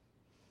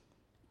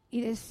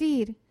y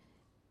decir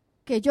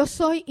que yo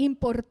soy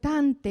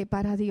importante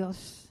para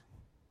Dios.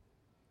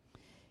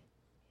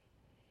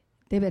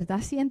 De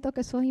verdad siento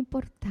que soy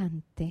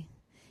importante,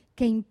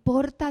 que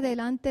importa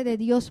delante de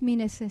Dios mi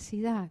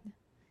necesidad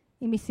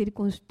y mi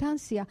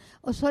circunstancia,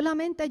 o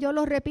solamente yo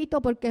lo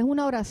repito porque es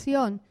una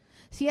oración.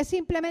 Si es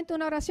simplemente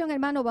una oración,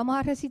 hermano, vamos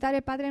a recitar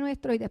el Padre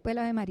Nuestro y después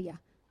la Ave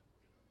María.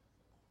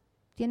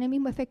 Tiene el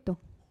mismo efecto.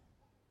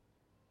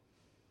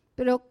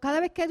 Pero cada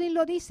vez que Edwin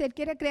lo dice, él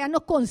quiere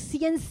crearnos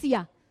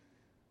conciencia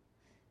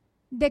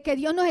de que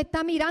Dios nos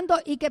está mirando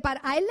y que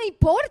a Él le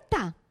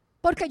importa,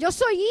 porque yo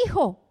soy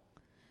hijo.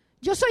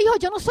 Yo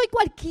no soy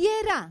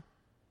cualquiera.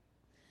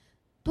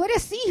 Tú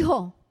eres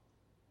hijo.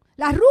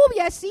 La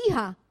rubia es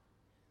hija.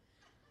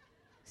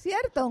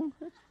 ¿Cierto?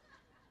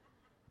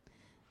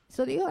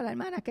 Eso dijo la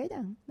hermana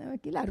aquella,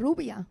 aquí la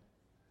rubia.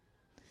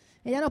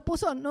 Ella nos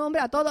puso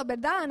nombre a todos,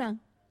 ¿verdad, Ana?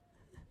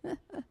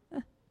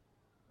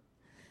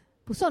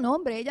 Puso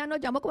nombre, ella nos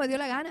llamó como dio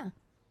la gana.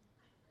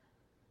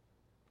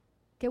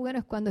 Qué bueno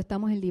es cuando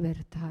estamos en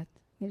libertad,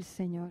 el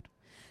Señor.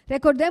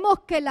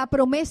 Recordemos que la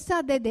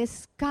promesa de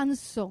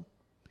descanso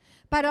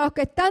para los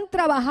que están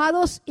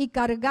trabajados y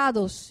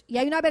cargados, y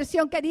hay una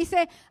versión que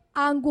dice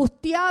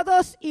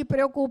angustiados y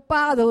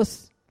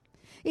preocupados,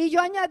 y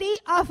yo añadí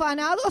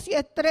afanados y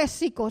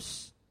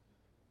estrésicos,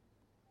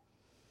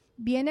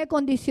 viene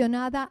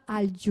condicionada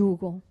al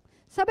yugo.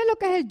 ¿Sabe lo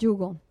que es el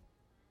yugo?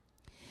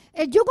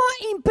 El yugo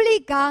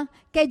implica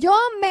que yo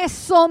me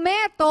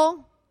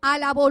someto a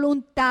la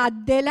voluntad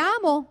del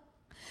amo.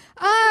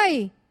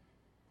 ¡Ay!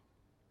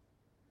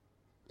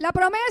 La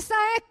promesa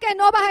es que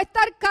no vas a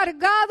estar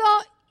cargado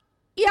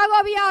y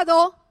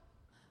agobiado,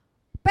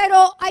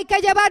 pero hay que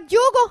llevar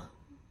yugo.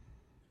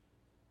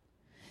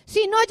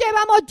 Si no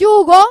llevamos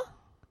yugo,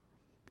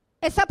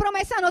 esa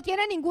promesa no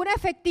tiene ninguna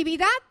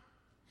efectividad.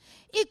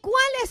 ¿Y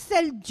cuál es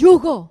el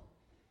yugo?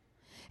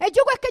 El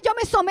yugo es que yo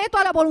me someto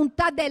a la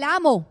voluntad del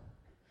amo.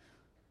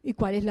 ¿Y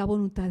cuál es la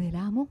voluntad del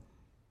amo?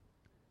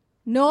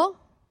 No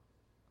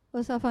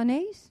os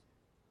afanéis.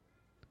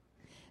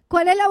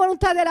 ¿Cuál es la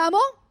voluntad del amo?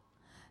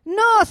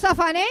 No os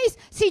afanéis.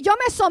 Si yo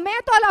me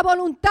someto a la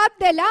voluntad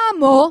del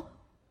amo,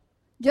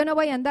 yo no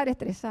voy a andar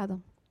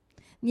estresado,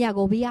 ni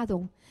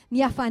agobiado,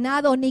 ni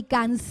afanado, ni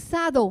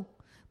cansado.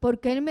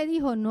 Porque Él me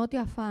dijo, no te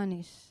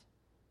afanes.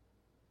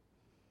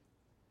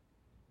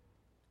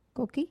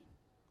 ¿Coquí?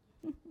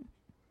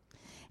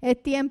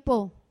 Es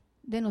tiempo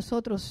de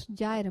nosotros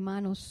ya,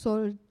 hermanos,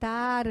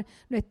 soltar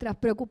nuestras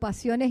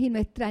preocupaciones y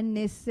nuestras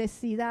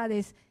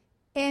necesidades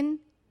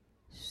en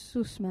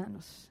sus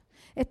manos.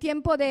 Es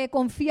tiempo de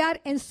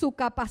confiar en su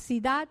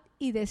capacidad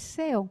y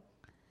deseo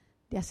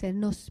de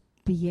hacernos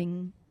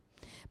bien.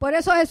 Por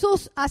eso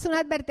Jesús hace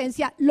una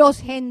advertencia. Los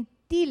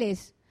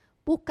gentiles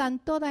buscan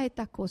todas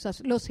estas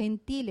cosas. Los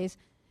gentiles.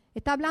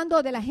 Está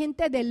hablando de la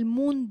gente del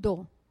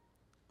mundo,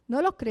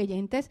 no los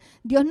creyentes.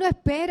 Dios no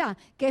espera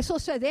que eso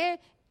se dé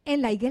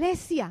en la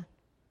iglesia.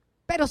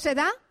 Pero se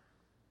da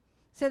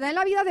en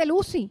la vida de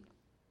Lucy.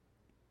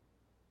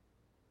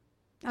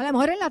 A lo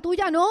mejor en la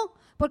tuya no,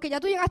 porque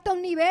ya tú llegaste a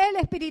un nivel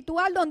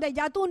espiritual donde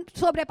ya tú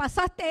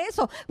sobrepasaste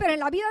eso. Pero en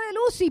la vida de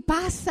Lucy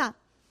pasa.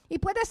 Y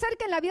puede ser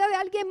que en la vida de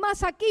alguien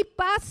más aquí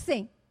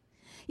pase.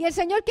 Y el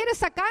Señor quiere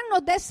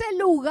sacarnos de ese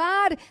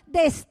lugar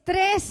de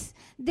estrés,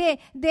 de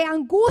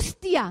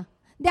angustia,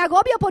 de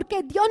agobio,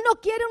 porque Dios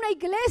no quiere una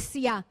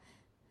iglesia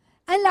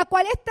en la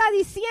cual está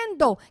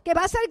diciendo que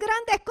va a hacer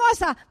grandes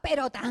cosas,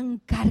 pero tan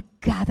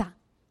cargada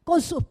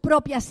con sus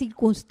propias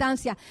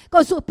circunstancias,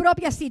 con sus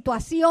propias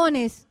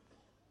situaciones.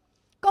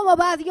 ¿Cómo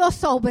va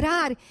Dios a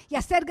obrar y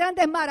hacer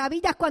grandes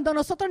maravillas cuando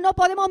nosotros no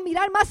podemos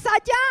mirar más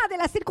allá de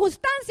las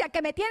circunstancias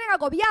que me tienen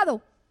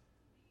agobiado?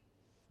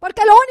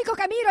 Porque lo único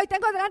que miro y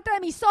tengo delante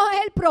de mis ojos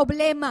es el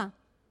problema.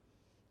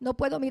 No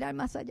puedo mirar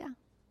más allá.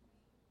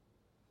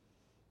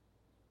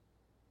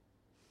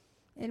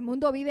 El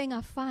mundo vive en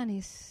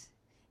afanes,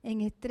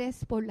 en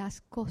estrés por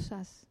las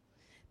cosas,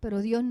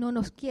 pero Dios no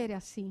nos quiere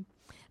así.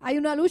 Hay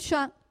una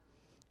lucha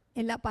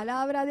en la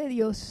palabra de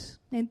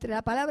Dios, entre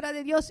la palabra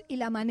de Dios y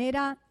la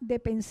manera de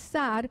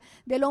pensar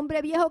del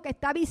hombre viejo que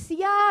está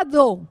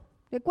viciado.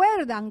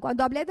 ¿Recuerdan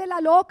cuando hablé de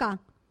la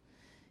loca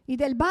y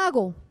del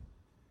vago?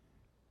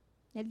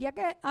 El día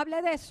que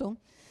hablé de eso,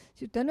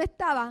 si usted no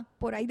estaba,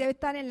 por ahí debe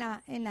estar en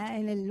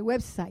el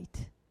website.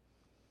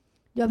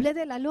 Yo hablé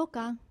de la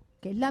loca,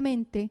 que es la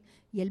mente,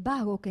 y el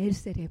vago, que es el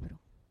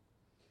cerebro.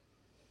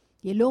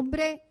 Y el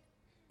hombre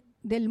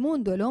del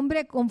mundo, el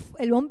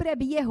hombre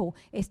viejo,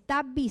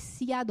 está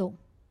viciado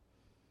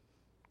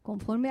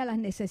conforme a las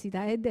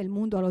necesidades del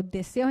mundo, a los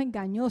deseos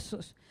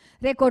engañosos.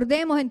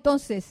 Recordemos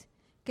entonces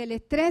que el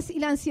estrés y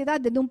la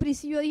ansiedad, desde un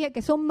principio dije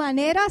que son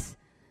maneras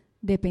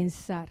de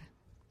pensar.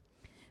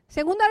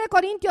 Segunda de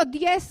Corintios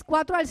 10,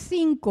 4 al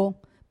 5,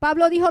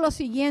 Pablo dijo lo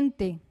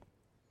siguiente: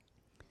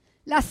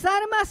 las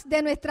armas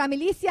de nuestra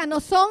milicia no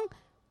son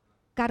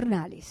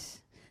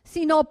carnales,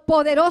 sino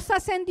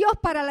poderosas en Dios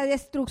para la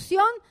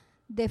destrucción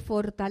de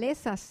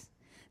fortalezas,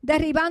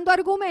 derribando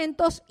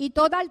argumentos y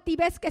toda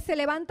altivez que se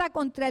levanta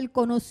contra el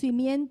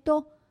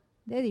conocimiento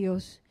de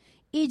Dios,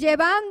 y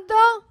llevando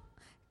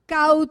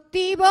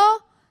cautivo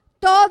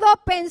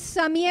todo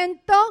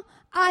pensamiento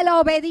a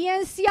la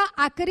obediencia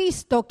a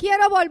Cristo.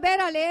 Quiero volver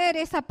a leer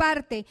esa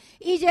parte.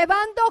 Y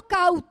llevando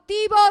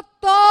cautivo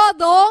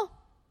todo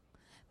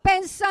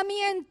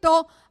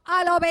pensamiento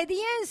a la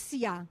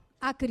obediencia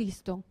a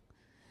Cristo.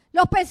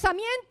 Los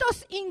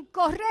pensamientos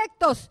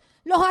incorrectos,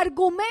 los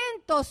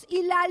argumentos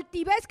y la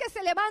altivez que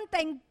se levanta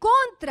en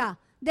contra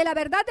de la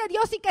verdad de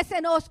Dios y que se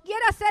nos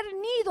quiere hacer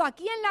nido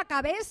aquí en la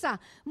cabeza,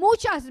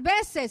 muchas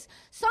veces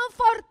son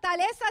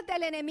fortalezas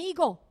del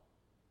enemigo.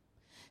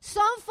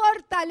 Son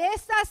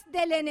fortalezas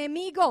del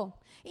enemigo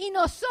y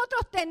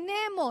nosotros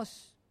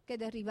tenemos que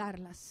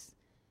derribarlas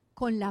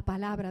con la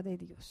palabra de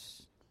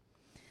Dios.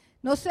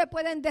 No se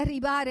pueden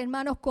derribar,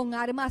 hermanos, con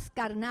armas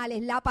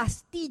carnales. La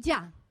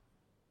pastilla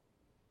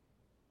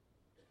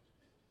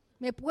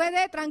me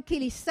puede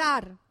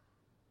tranquilizar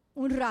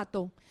un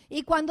rato.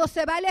 Y cuando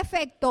se va el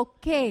efecto,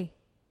 ¿qué?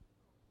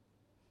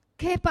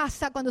 ¿Qué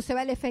pasa cuando se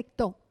va el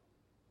efecto?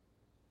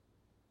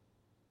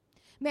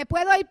 Me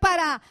puedo ir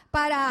para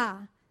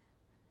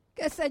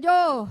qué sé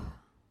yo,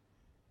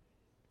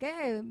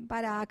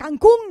 para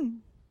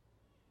Cancún,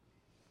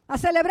 a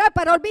celebrar,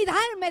 para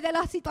olvidarme de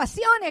las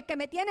situaciones que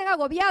me tienen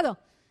agobiado.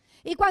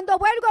 Y cuando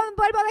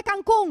vuelvo de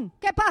Cancún,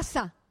 ¿qué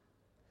pasa?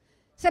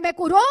 ¿Se me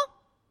curó?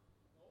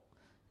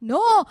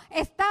 No,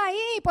 está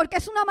ahí porque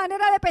es una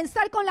manera de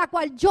pensar con la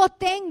cual yo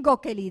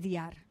tengo que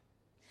lidiar.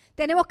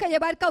 Tenemos que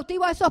llevar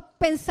cautivo a esos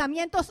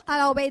pensamientos a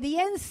la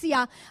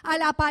obediencia, a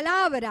la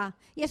palabra.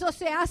 Y eso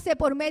se hace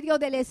por medio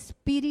del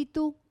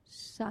Espíritu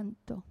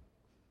Santo.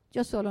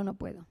 Yo solo no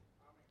puedo.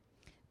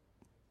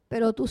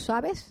 Pero tú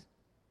sabes,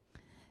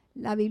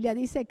 la Biblia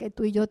dice que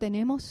tú y yo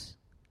tenemos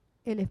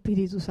el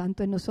Espíritu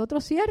Santo en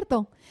nosotros,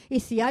 ¿cierto? Y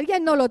si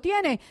alguien no lo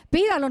tiene,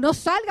 pídalo, no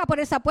salga por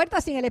esa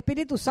puerta sin el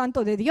Espíritu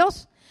Santo de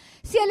Dios.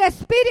 Si el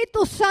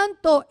Espíritu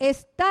Santo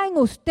está en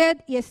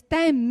usted y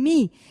está en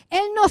mí,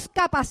 Él nos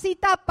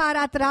capacita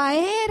para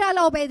traer a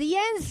la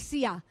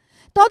obediencia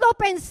todo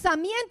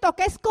pensamiento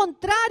que es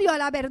contrario a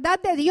la verdad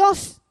de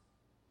Dios.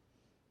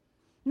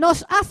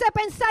 nos hace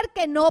pensar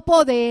que no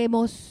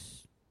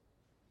podemos.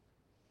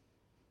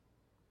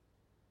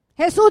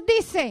 Jesús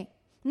dice,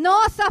 no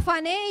os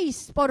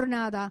afanéis por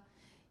nada.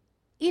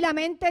 Y la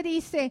mente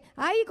dice,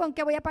 ay, ¿con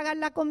qué voy a pagar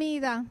la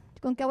comida?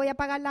 ¿Con qué voy a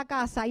pagar la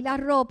casa y la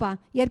ropa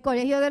y el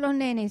colegio de los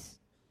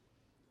nenes?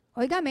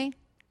 Óigame,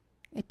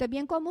 esto es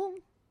bien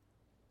común.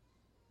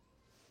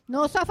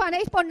 No os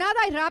afanéis por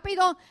nada y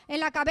rápido en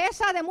la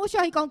cabeza de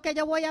muchos, ¿y con qué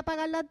yo voy a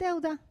pagar las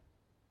deudas?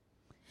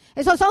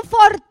 Esos son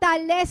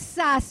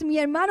fortalezas, mi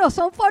hermano,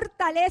 son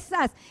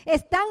fortalezas.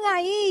 Están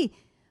ahí.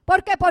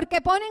 ¿Por qué? Porque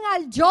ponen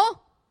al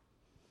yo.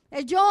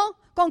 El yo,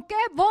 ¿con qué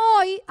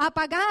voy a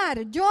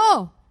pagar?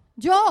 Yo.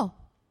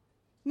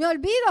 Me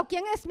olvido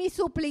quién es mi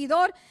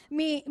suplidor,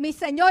 mi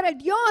Señor, el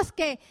Dios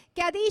que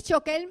ha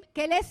dicho que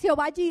Él es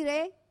Jehová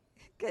Jireh,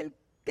 que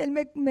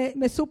Él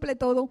me suple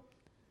todo.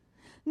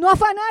 No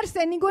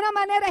afanarse en ninguna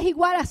manera es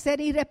igual a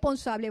ser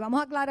irresponsable. Vamos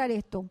a aclarar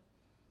esto.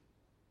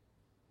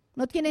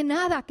 No tiene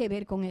nada que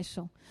ver con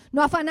eso.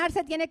 No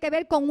afanarse tiene que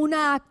ver con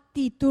una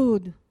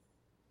actitud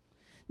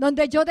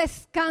donde yo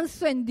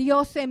descanso en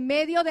Dios en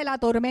medio de la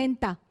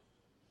tormenta.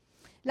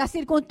 Las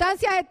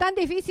circunstancias están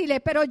difíciles,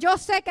 pero yo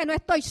sé que no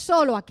estoy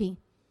solo aquí.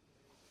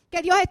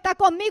 Que Dios está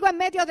conmigo en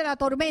medio de la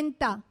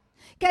tormenta.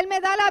 Que Él me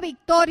da la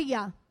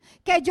victoria.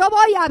 Que yo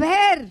voy a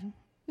ver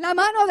la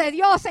mano de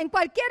Dios. En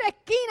cualquier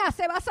esquina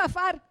se va a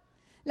zafar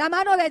la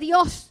mano de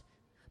Dios.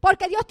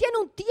 Porque Dios tiene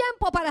un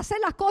tiempo para hacer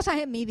las cosas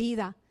en mi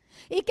vida.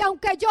 Y que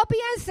aunque yo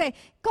piense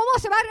cómo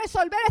se va a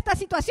resolver esta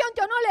situación,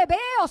 yo no le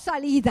veo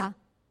salida.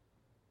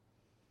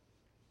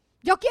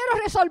 Yo quiero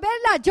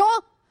resolverla yo,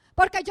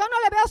 porque yo no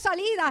le veo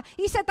salida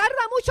y se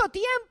tarda mucho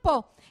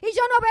tiempo. Y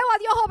yo no veo a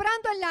Dios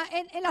obrando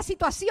en la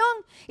situación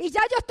y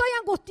ya yo estoy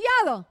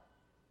angustiado.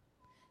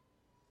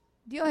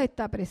 Dios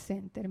está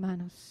presente,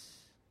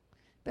 hermanos.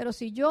 Pero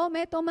si yo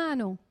meto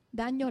mano,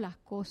 daño las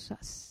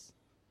cosas.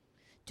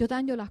 Yo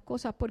daño las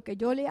cosas porque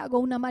yo le hago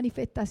una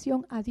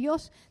manifestación a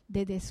Dios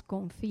de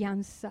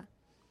desconfianza.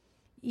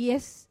 Y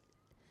es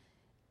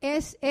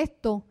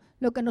esto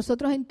lo que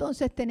nosotros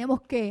entonces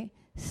tenemos que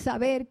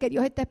saber, que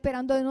Dios está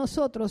esperando de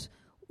nosotros,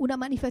 una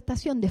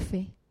manifestación de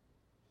fe,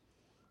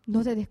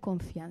 no de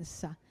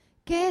desconfianza.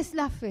 ¿Qué es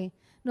la fe?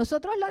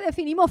 Nosotros la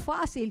definimos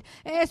fácil.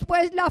 Es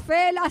pues la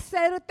fe, la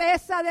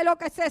certeza de lo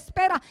que se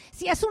espera.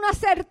 Si es una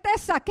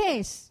certeza, ¿qué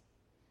es?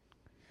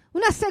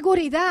 Una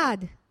seguridad.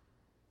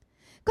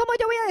 ¿Cómo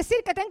yo voy a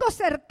decir que tengo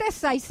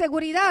certeza y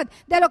seguridad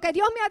de lo que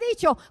Dios me ha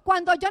dicho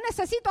cuando yo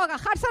necesito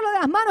agajárselo de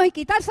las manos y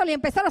quitárselo y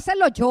empezar a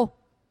hacerlo yo?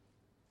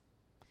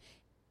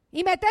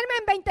 Y meterme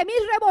en 20,000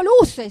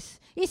 revoluces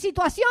y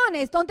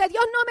situaciones donde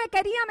Dios no me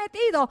quería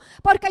metido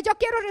porque yo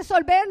quiero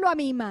resolverlo a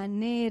mi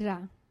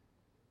manera.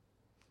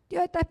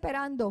 Dios está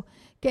esperando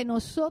que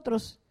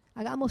nosotros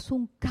hagamos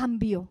un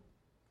cambio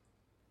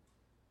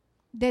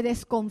de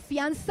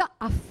desconfianza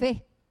a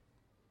fe,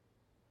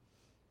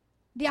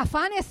 de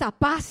afanes a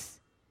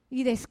paz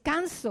y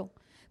descanso.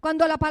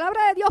 Cuando la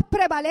palabra de Dios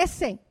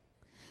prevalece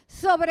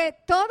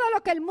sobre todo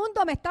lo que el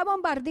mundo me está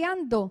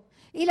bombardeando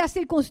y las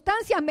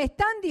circunstancias me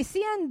están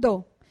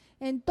diciendo,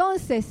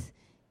 entonces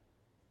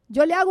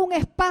yo le hago un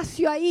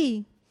espacio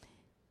ahí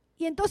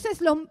y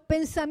entonces los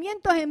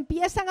pensamientos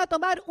empiezan a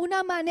tomar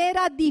una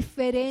manera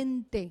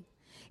diferente.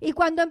 Y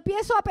cuando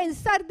empiezo a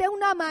pensar de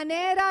una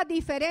manera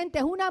diferente,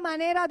 es una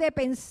manera de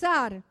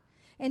pensar,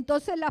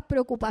 entonces las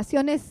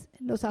preocupaciones,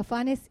 los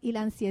afanes y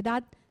la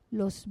ansiedad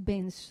los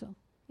venzo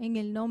en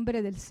el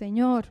nombre del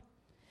Señor.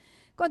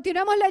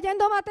 Continuamos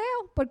leyendo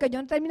Mateo, porque yo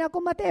no he terminado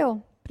con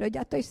Mateo, pero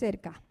ya estoy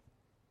cerca.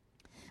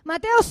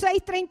 Mateo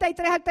 6,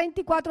 33 al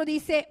 34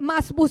 dice,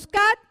 mas buscad,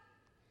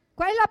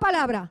 ¿cuál es la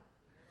palabra?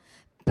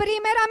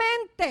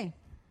 Primeramente,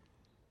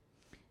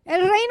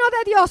 el reino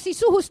de Dios y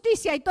su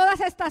justicia y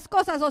todas estas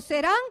cosas os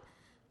serán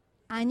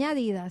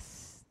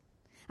añadidas.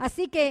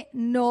 Así que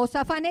no os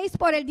afanéis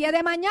por el día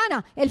de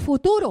mañana, el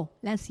futuro,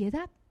 la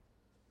ansiedad.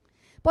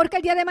 Porque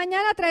el día de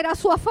mañana traerá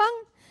su afán,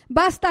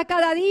 basta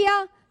cada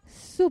día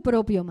su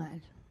propio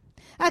mal.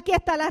 Aquí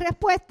está la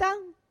respuesta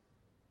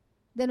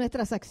de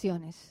nuestras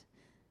acciones.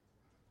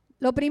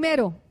 Lo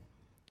primero,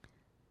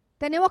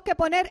 tenemos que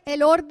poner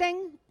el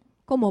orden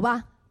como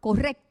va,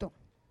 correcto.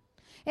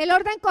 El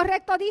orden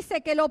correcto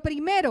dice que lo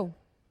primero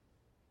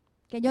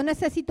que yo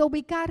necesito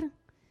ubicar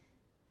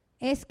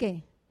es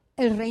que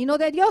el reino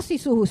de Dios y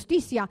su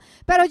justicia.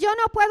 Pero yo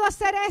no puedo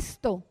hacer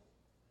esto,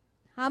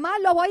 jamás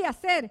lo voy a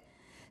hacer.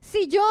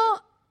 Si yo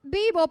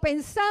vivo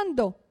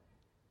pensando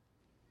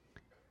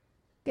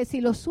que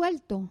si lo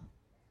suelto,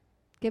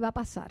 ¿qué va a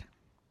pasar?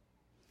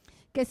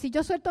 Que si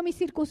yo suelto mis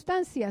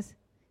circunstancias,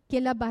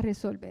 ¿quién las va a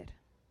resolver?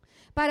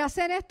 Para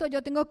hacer esto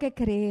yo tengo que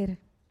creer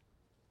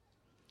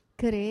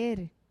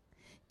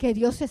que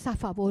Dios es a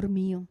favor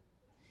mío,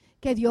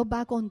 que Dios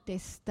va a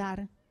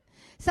contestar.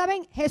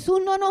 ¿Saben?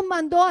 Jesús no nos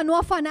mandó a no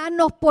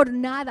afanarnos por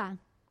nada.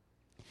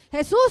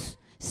 Jesús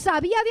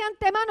sabía de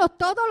antemano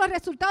todos los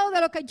resultados de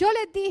lo que yo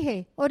les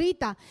dije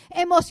ahorita,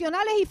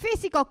 emocionales y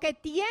físicos que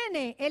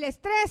tiene el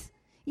estrés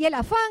y el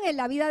afán en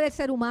la vida del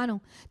ser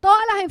humano.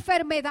 Todas las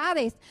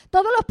enfermedades,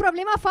 todos los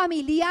problemas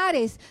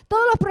familiares,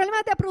 todos los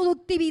problemas de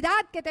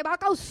productividad que te va a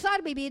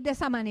causar vivir de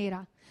esa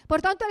manera.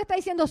 Por tanto, Él está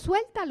diciendo,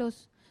 suelta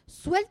los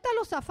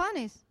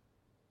afanes,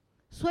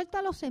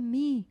 suéltalos en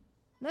mí.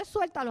 No es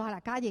suéltalos a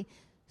la calle,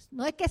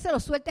 no es que se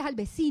los sueltes al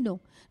vecino,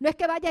 no es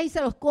que vayas y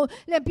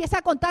le empiece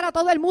a contar a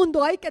todo el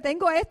mundo, ay, que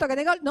tengo esto, que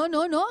tengo...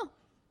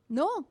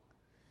 No.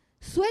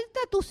 Suelta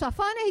tus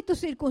afanes y tus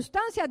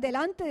circunstancias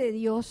delante de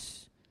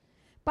Dios.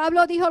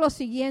 Pablo dijo lo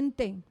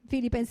siguiente,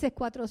 Filipenses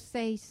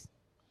 4:6.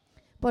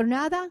 Por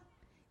nada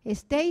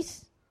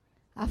estéis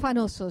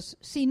afanosos,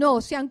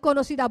 sino sean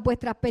conocidas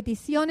vuestras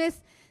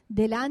peticiones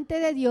delante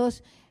de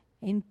Dios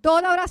en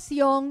toda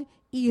oración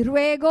y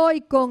ruego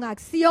y con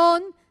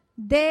acción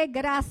de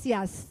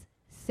gracias.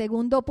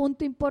 Segundo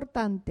punto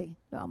importante,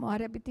 lo vamos a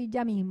repetir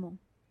ya mismo.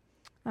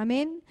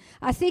 Amén.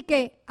 Así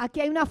que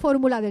aquí hay una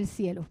fórmula del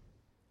cielo.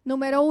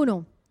 Número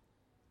 1,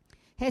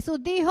 Jesús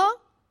dijo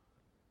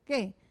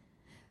que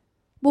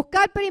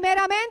buscar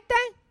primeramente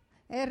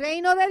el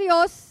reino de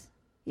Dios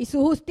y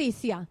su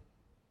justicia.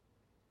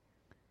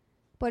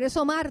 Por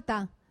eso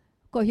Marta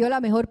cogió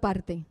la mejor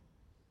parte.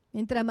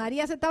 Mientras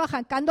María se estaba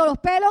arrancando los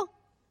pelos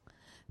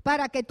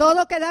para que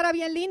todo quedara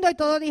bien lindo y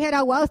todo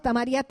dijera, wow, esta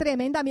María es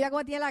tremenda, mira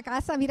cómo tiene la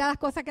casa, mira las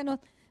cosas que nos...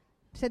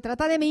 Se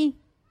trata de mí.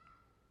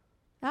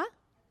 ¿Ah?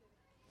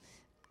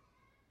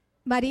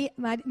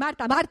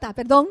 Marta,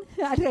 perdón,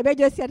 al revés,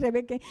 yo decía al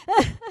revés. Que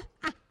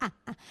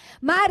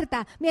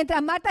Marta,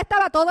 mientras Marta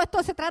estaba, todo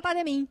esto se trata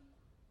de mí.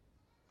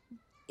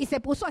 Y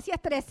se puso así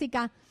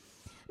estrésica.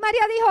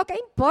 María dijo, ¿qué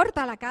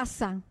importa la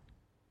casa?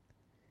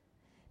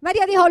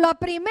 María dijo, lo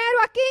primero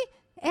aquí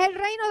es el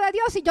reino de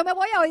Dios y yo me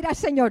voy a oír al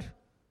Señor.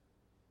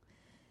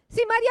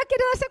 Si María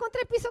quiere darse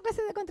contra el piso, que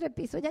se dé contra el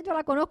piso. Ya yo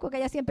la conozco, que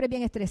ella siempre es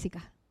bien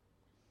estrésica.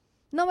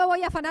 No me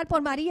voy a afanar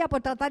por María,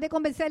 por tratar de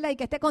convencerla y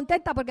que esté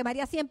contenta, porque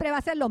María siempre va a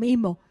hacer lo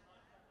mismo.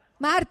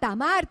 Marta,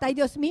 ay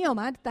Dios mío,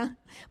 Marta.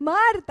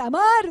 Marta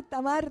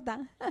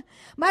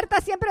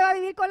siempre va a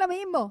vivir con lo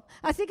mismo.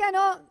 Así que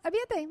no,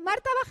 fíjate,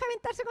 Marta va a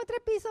reventarse contra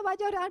el piso, va a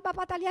llorar, va a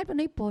patalear, pero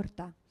no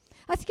importa.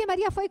 Así que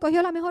María fue y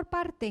cogió la mejor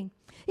parte.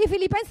 Y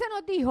Filipenses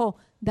nos dijo,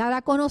 dad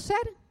a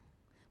conocer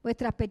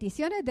vuestras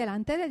peticiones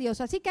delante de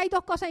Dios. Así que hay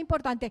dos cosas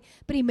importantes.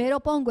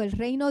 Primero pongo el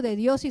reino de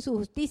Dios y su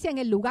justicia en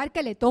el lugar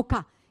que le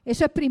toca.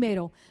 Eso es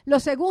primero. Lo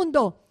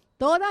segundo,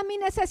 todas mis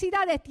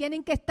necesidades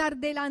tienen que estar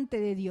delante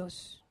de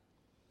Dios.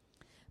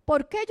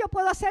 ¿Por qué yo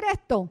puedo hacer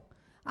esto?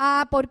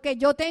 Porque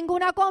yo tengo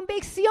una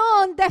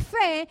convicción de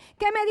fe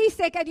que me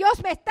dice que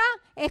Dios me está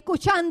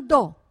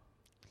escuchando.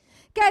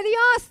 Que a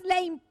Dios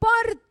le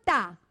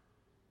importa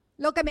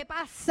lo que me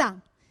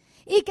pasa.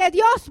 Y que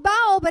Dios va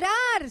a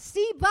obrar,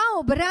 sí va a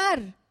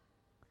obrar.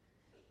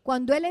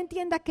 Cuando Él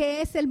entienda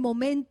que es el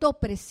momento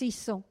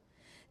preciso.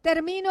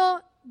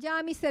 Termino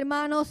ya, mis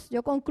hermanos,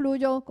 yo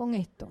concluyo con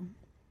esto.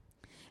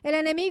 El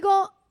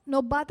enemigo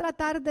nos va a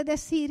tratar de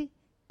decir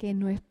que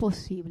no es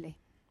posible.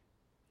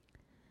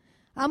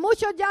 A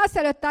muchos ya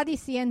se lo está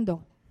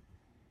diciendo.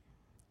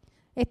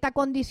 Esta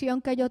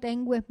condición que yo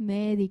tengo es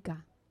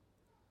médica.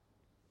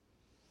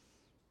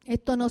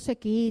 Esto no se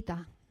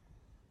quita.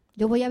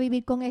 Yo voy a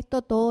vivir con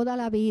esto toda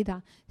la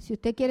vida. Si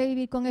usted quiere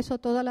vivir con eso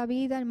toda la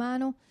vida,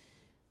 hermano,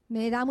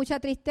 me da mucha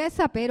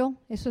tristeza, pero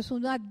eso es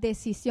una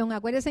decisión.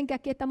 Acuérdense que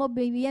aquí estamos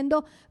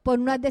viviendo por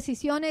unas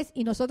decisiones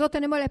y nosotros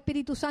tenemos el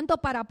Espíritu Santo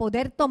para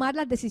poder tomar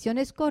las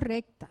decisiones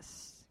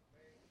correctas.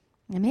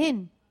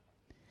 Amén.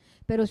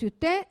 Pero si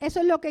usted eso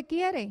es lo que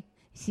quiere,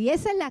 si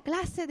esa es la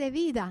clase de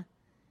vida,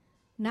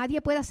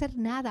 nadie puede hacer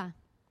nada.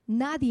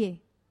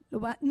 Nadie.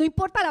 No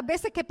importa las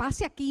veces que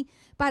pase aquí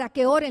para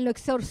que oren, lo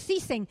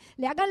exorcicen,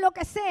 le hagan lo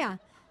que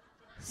sea.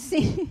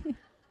 Sí.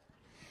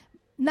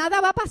 Nada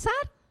va a pasar.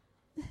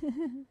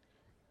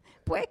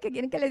 Pues, ¿qué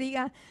quieren que le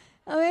diga?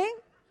 ¿Amén?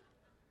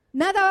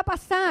 Nada va a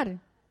pasar.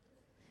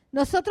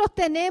 Nosotros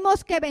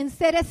tenemos que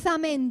vencer esa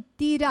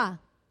mentira.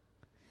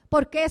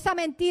 Porque esa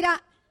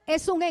mentira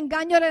es un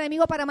engaño del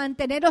enemigo para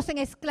mantenernos en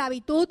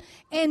esclavitud,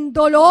 en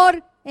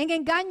dolor, en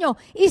engaño.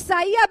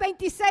 Isaías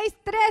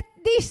 26:3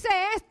 dice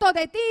esto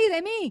de ti y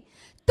de mí.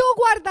 Tú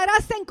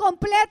guardarás en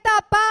completa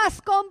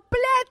paz,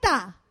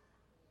 completa.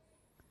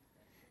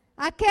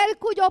 Aquel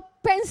cuyo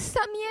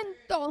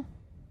pensamiento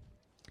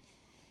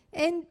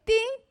en ti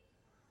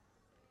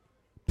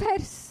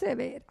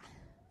persevera,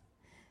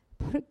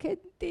 porque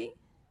en ti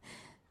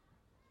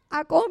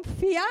ha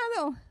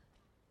confiado.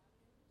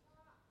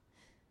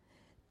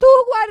 Tú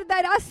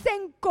guardarás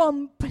en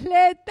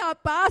completa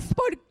paz.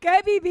 ¿Por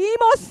qué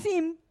vivimos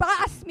sin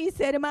paz, mis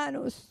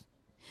hermanos?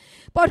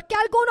 ¿Por qué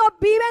algunos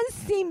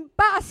viven sin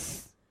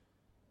paz?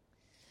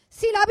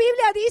 Si la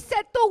Biblia dice,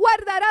 tú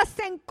guardarás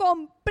en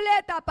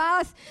completa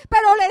paz,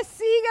 pero le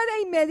sigue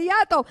de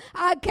inmediato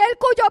aquel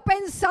cuyo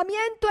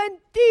pensamiento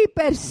en ti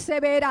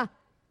persevera.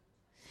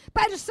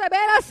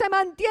 Persevera, se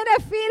mantiene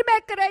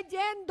firme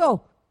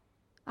creyendo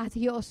a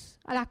Dios,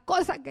 a las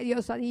cosas que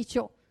Dios ha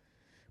dicho,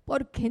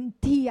 porque en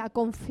ti ha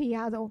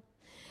confiado.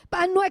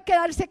 Paz no es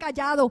quedarse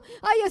callado.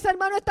 Ay, ese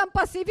hermano es tan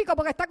pacífico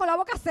porque está con la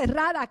boca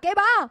cerrada. ¿Qué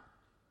va?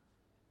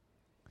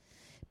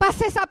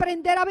 pases a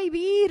aprender a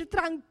vivir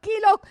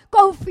tranquilo,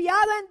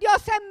 confiado en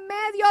Dios en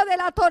medio de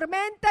la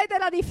tormenta y de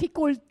la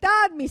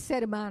dificultad, mis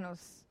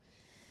hermanos.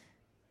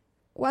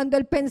 Cuando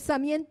el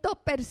pensamiento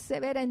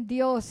persevera en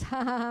Dios,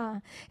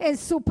 en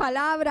su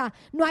palabra,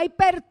 no hay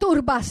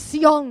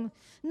perturbación,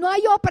 no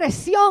hay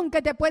opresión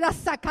que te pueda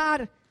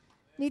sacar,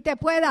 ni te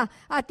pueda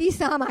a ti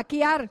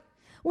zamaquear.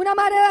 Una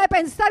manera de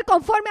pensar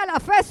conforme a la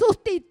fe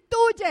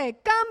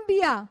sustituye,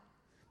 cambia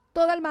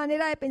toda la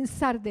manera de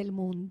pensar del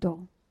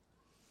mundo.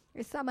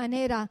 Esa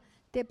manera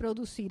te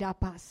producirá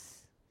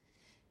paz.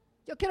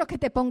 Yo quiero que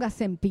te pongas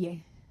en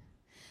pie,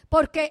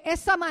 porque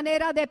esa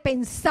manera de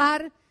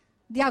pensar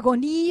de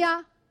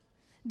agonía,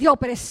 de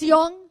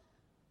opresión,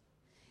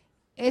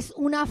 es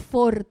una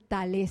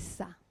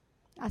fortaleza.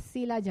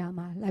 Así la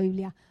llama la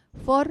Biblia,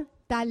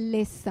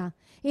 fortaleza.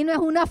 Y no es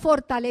una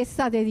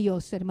fortaleza de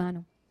Dios,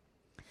 hermano.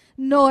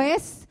 No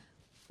es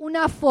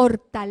una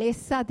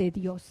fortaleza de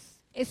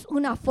Dios. Es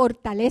una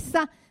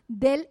fortaleza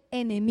del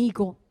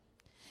enemigo,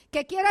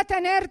 que quiere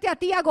tenerte a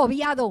ti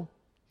agobiado,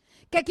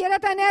 que quiere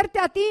tenerte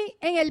a ti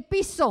en el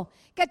piso,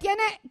 que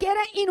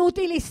quiere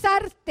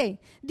inutilizarte.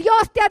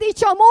 Dios te ha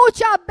dicho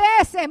muchas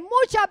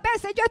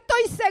veces, yo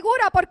estoy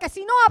segura, porque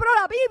si no abro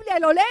la Biblia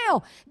y lo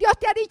leo, Dios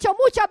te ha dicho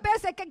muchas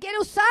veces que quiere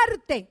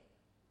usarte,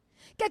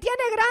 que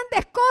tiene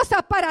grandes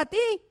cosas para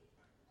ti.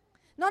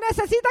 No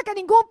necesita que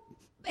ningún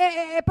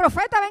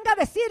profeta venga a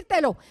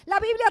decírtelo. La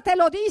Biblia te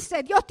lo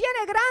dice. Dios tiene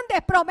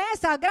grandes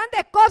promesas,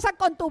 grandes cosas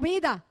con tu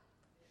vida.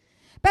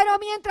 Pero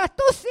mientras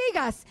tú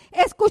sigas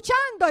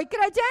escuchando y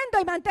creyendo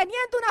y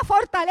manteniendo una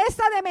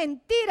fortaleza de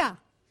mentira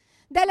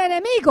del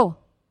enemigo,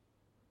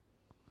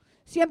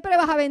 siempre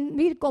vas a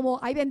venir como,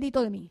 ay,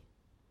 bendito de mí.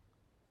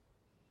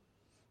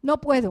 No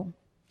puedo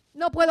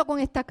con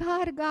esta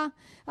carga,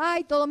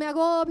 ay, todo me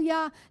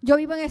agobia, yo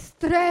vivo en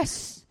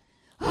estrés,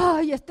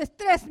 ay, este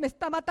estrés me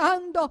está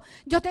matando,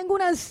 yo tengo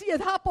una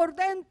ansiedad por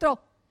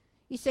dentro.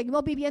 Y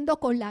seguimos viviendo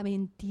con la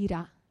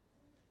mentira.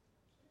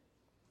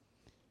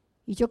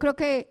 Y yo creo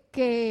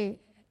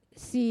que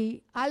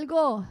si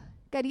algo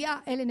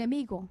quería el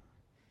enemigo,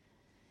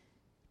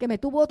 que me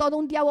tuvo todo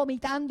un día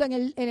vomitando en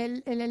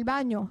el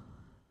baño,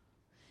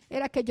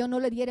 era que yo no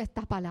le diera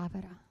esta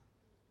palabra.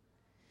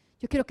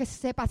 Yo quiero que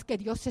sepas que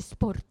Dios es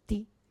por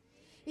ti.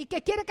 Y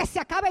que quiere que se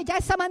acabe ya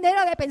esa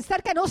manera de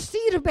pensar que no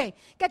sirve,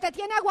 que te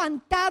tiene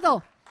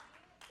aguantado.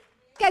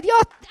 Que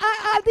Dios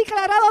ha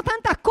declarado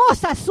tantas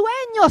cosas,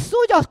 sueños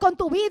suyos con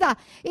tu vida.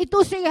 Y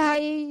tú sigues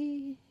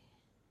ahí.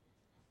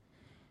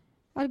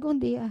 Algún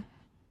día.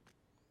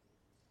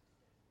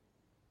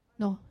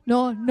 No.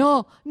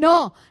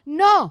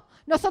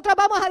 Nosotros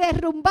vamos a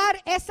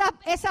derrumbar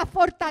esas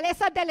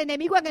fortalezas del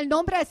enemigo en el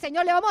nombre del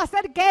Señor. Le vamos a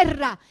hacer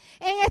guerra.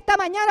 En esta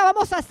mañana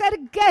vamos a hacer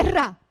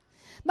guerra.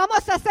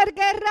 Vamos a hacer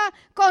guerra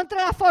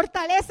contra las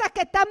fortalezas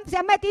que se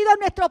han metido en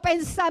nuestro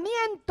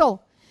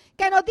pensamiento,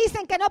 que nos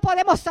dicen que no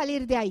podemos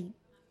salir de ahí.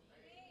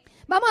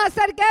 Vamos a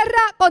hacer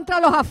guerra contra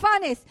los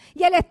afanes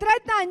y el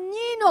estrés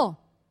dañino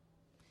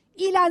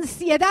y la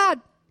ansiedad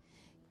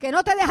que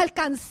no te deja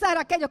alcanzar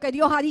aquello que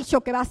Dios ha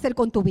dicho que va a hacer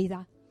con tu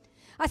vida.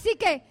 Así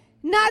que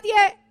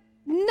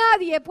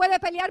nadie puede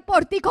pelear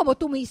por ti como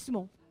tú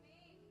mismo.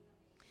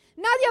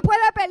 Nadie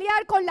puede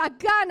pelear con las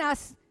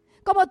ganas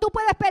como tú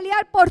puedes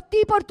pelear por ti,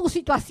 por tu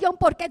situación,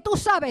 porque tú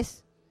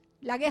sabes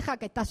la guerra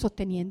que estás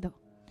sosteniendo.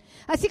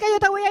 Así que yo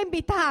te voy a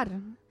invitar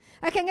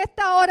a que en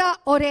esta hora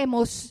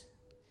oremos,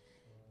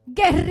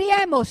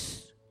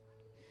 guerriemos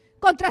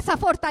contra esas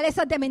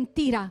fortalezas de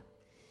mentira.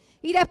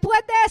 Y después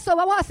de eso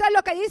vamos a hacer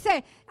lo que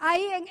dice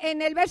ahí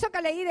en el verso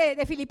que leí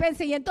de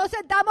Filipenses. Y entonces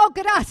damos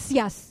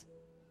gracias.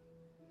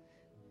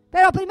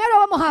 Pero primero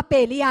vamos a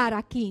pelear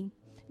aquí.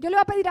 Yo le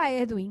voy a pedir a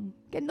Edwin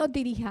que nos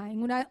dirija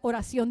en una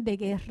oración de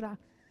guerra.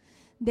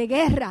 De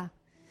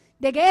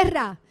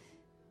guerra.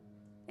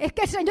 Es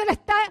que el Señor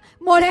está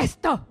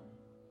molesto.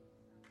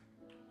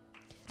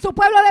 Su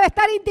pueblo debe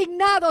estar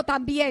indignado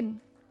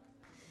también.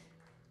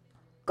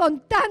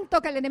 Con tanto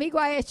que el enemigo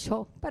ha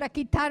hecho para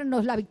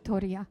quitarnos la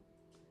victoria.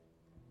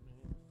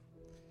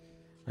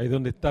 Ahí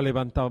donde está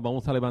levantado,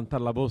 vamos a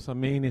levantar la voz,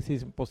 amén. Si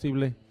es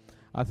posible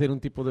hacer un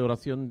tipo de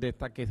oración de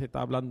esta que se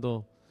está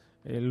hablando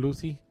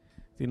Lucy,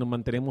 si nos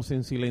mantenemos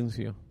en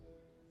silencio.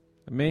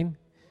 Amén.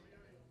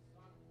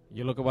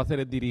 Yo lo que voy a hacer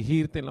es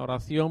dirigirte en la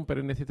oración,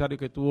 pero es necesario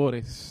que tú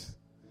ores.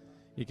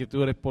 Y que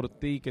tú ores por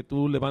ti, que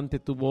tú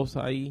levantes tu voz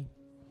ahí.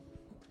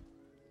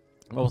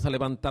 Vamos a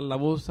levantar la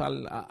voz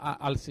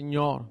al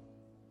Señor.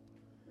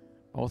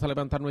 Vamos a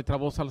levantar nuestra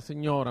voz al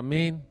Señor,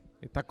 amén.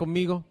 ¿Estás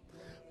conmigo?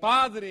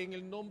 Padre, en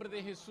el nombre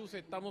de Jesús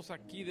estamos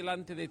aquí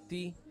delante de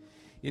ti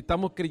y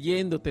estamos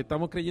creyéndote,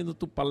 estamos creyendo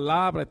tu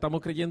palabra,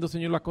 estamos creyendo,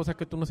 Señor, las cosas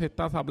que tú nos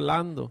estás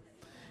hablando,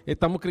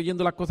 estamos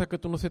creyendo las cosas que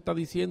tú nos estás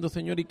diciendo,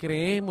 Señor, y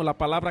creemos la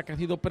palabra que ha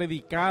sido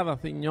predicada,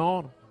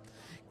 Señor.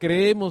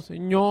 Creemos,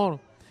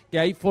 Señor, que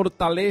hay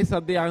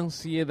fortalezas de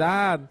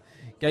ansiedad,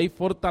 que hay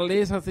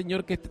fortalezas,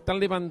 Señor, que te están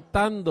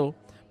levantando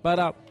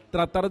para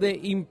tratar de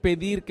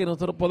impedir que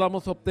nosotros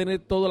podamos obtener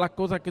todas las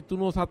cosas que tú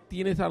nos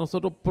tienes a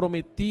nosotros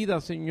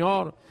prometidas,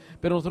 Señor.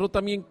 Pero nosotros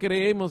también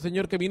creemos,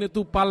 Señor, que viene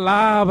tu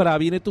palabra,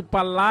 viene tu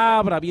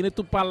palabra, viene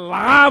tu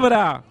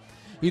palabra.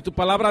 Y tu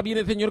palabra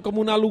viene, Señor, como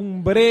una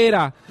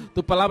lumbrera.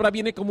 Tu palabra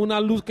viene como una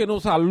luz que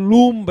nos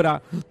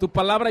alumbra. Tu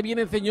palabra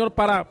viene, Señor,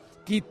 para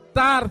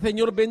quitar,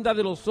 Señor, venda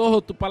de los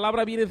ojos. Tu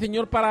palabra viene,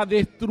 Señor, para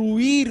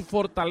destruir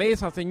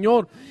fortaleza,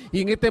 Señor.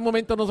 Y en este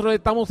momento nosotros le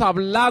estamos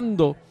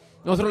hablando.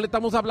 Nosotros le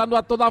estamos hablando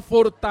a toda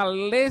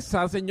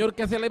fortaleza, Señor,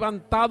 que se ha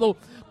levantado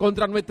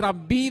contra nuestras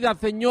vidas,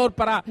 Señor,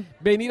 para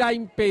venir a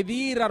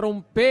impedir, a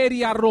romper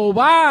y a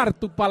robar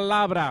tu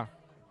palabra.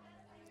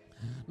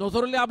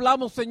 Nosotros le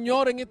hablamos,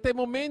 Señor, en este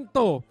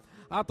momento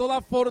a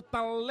toda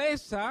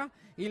fortaleza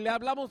y le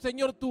hablamos,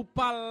 Señor, tu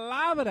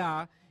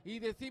palabra. Y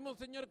decimos,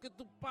 Señor, que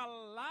tu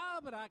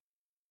palabra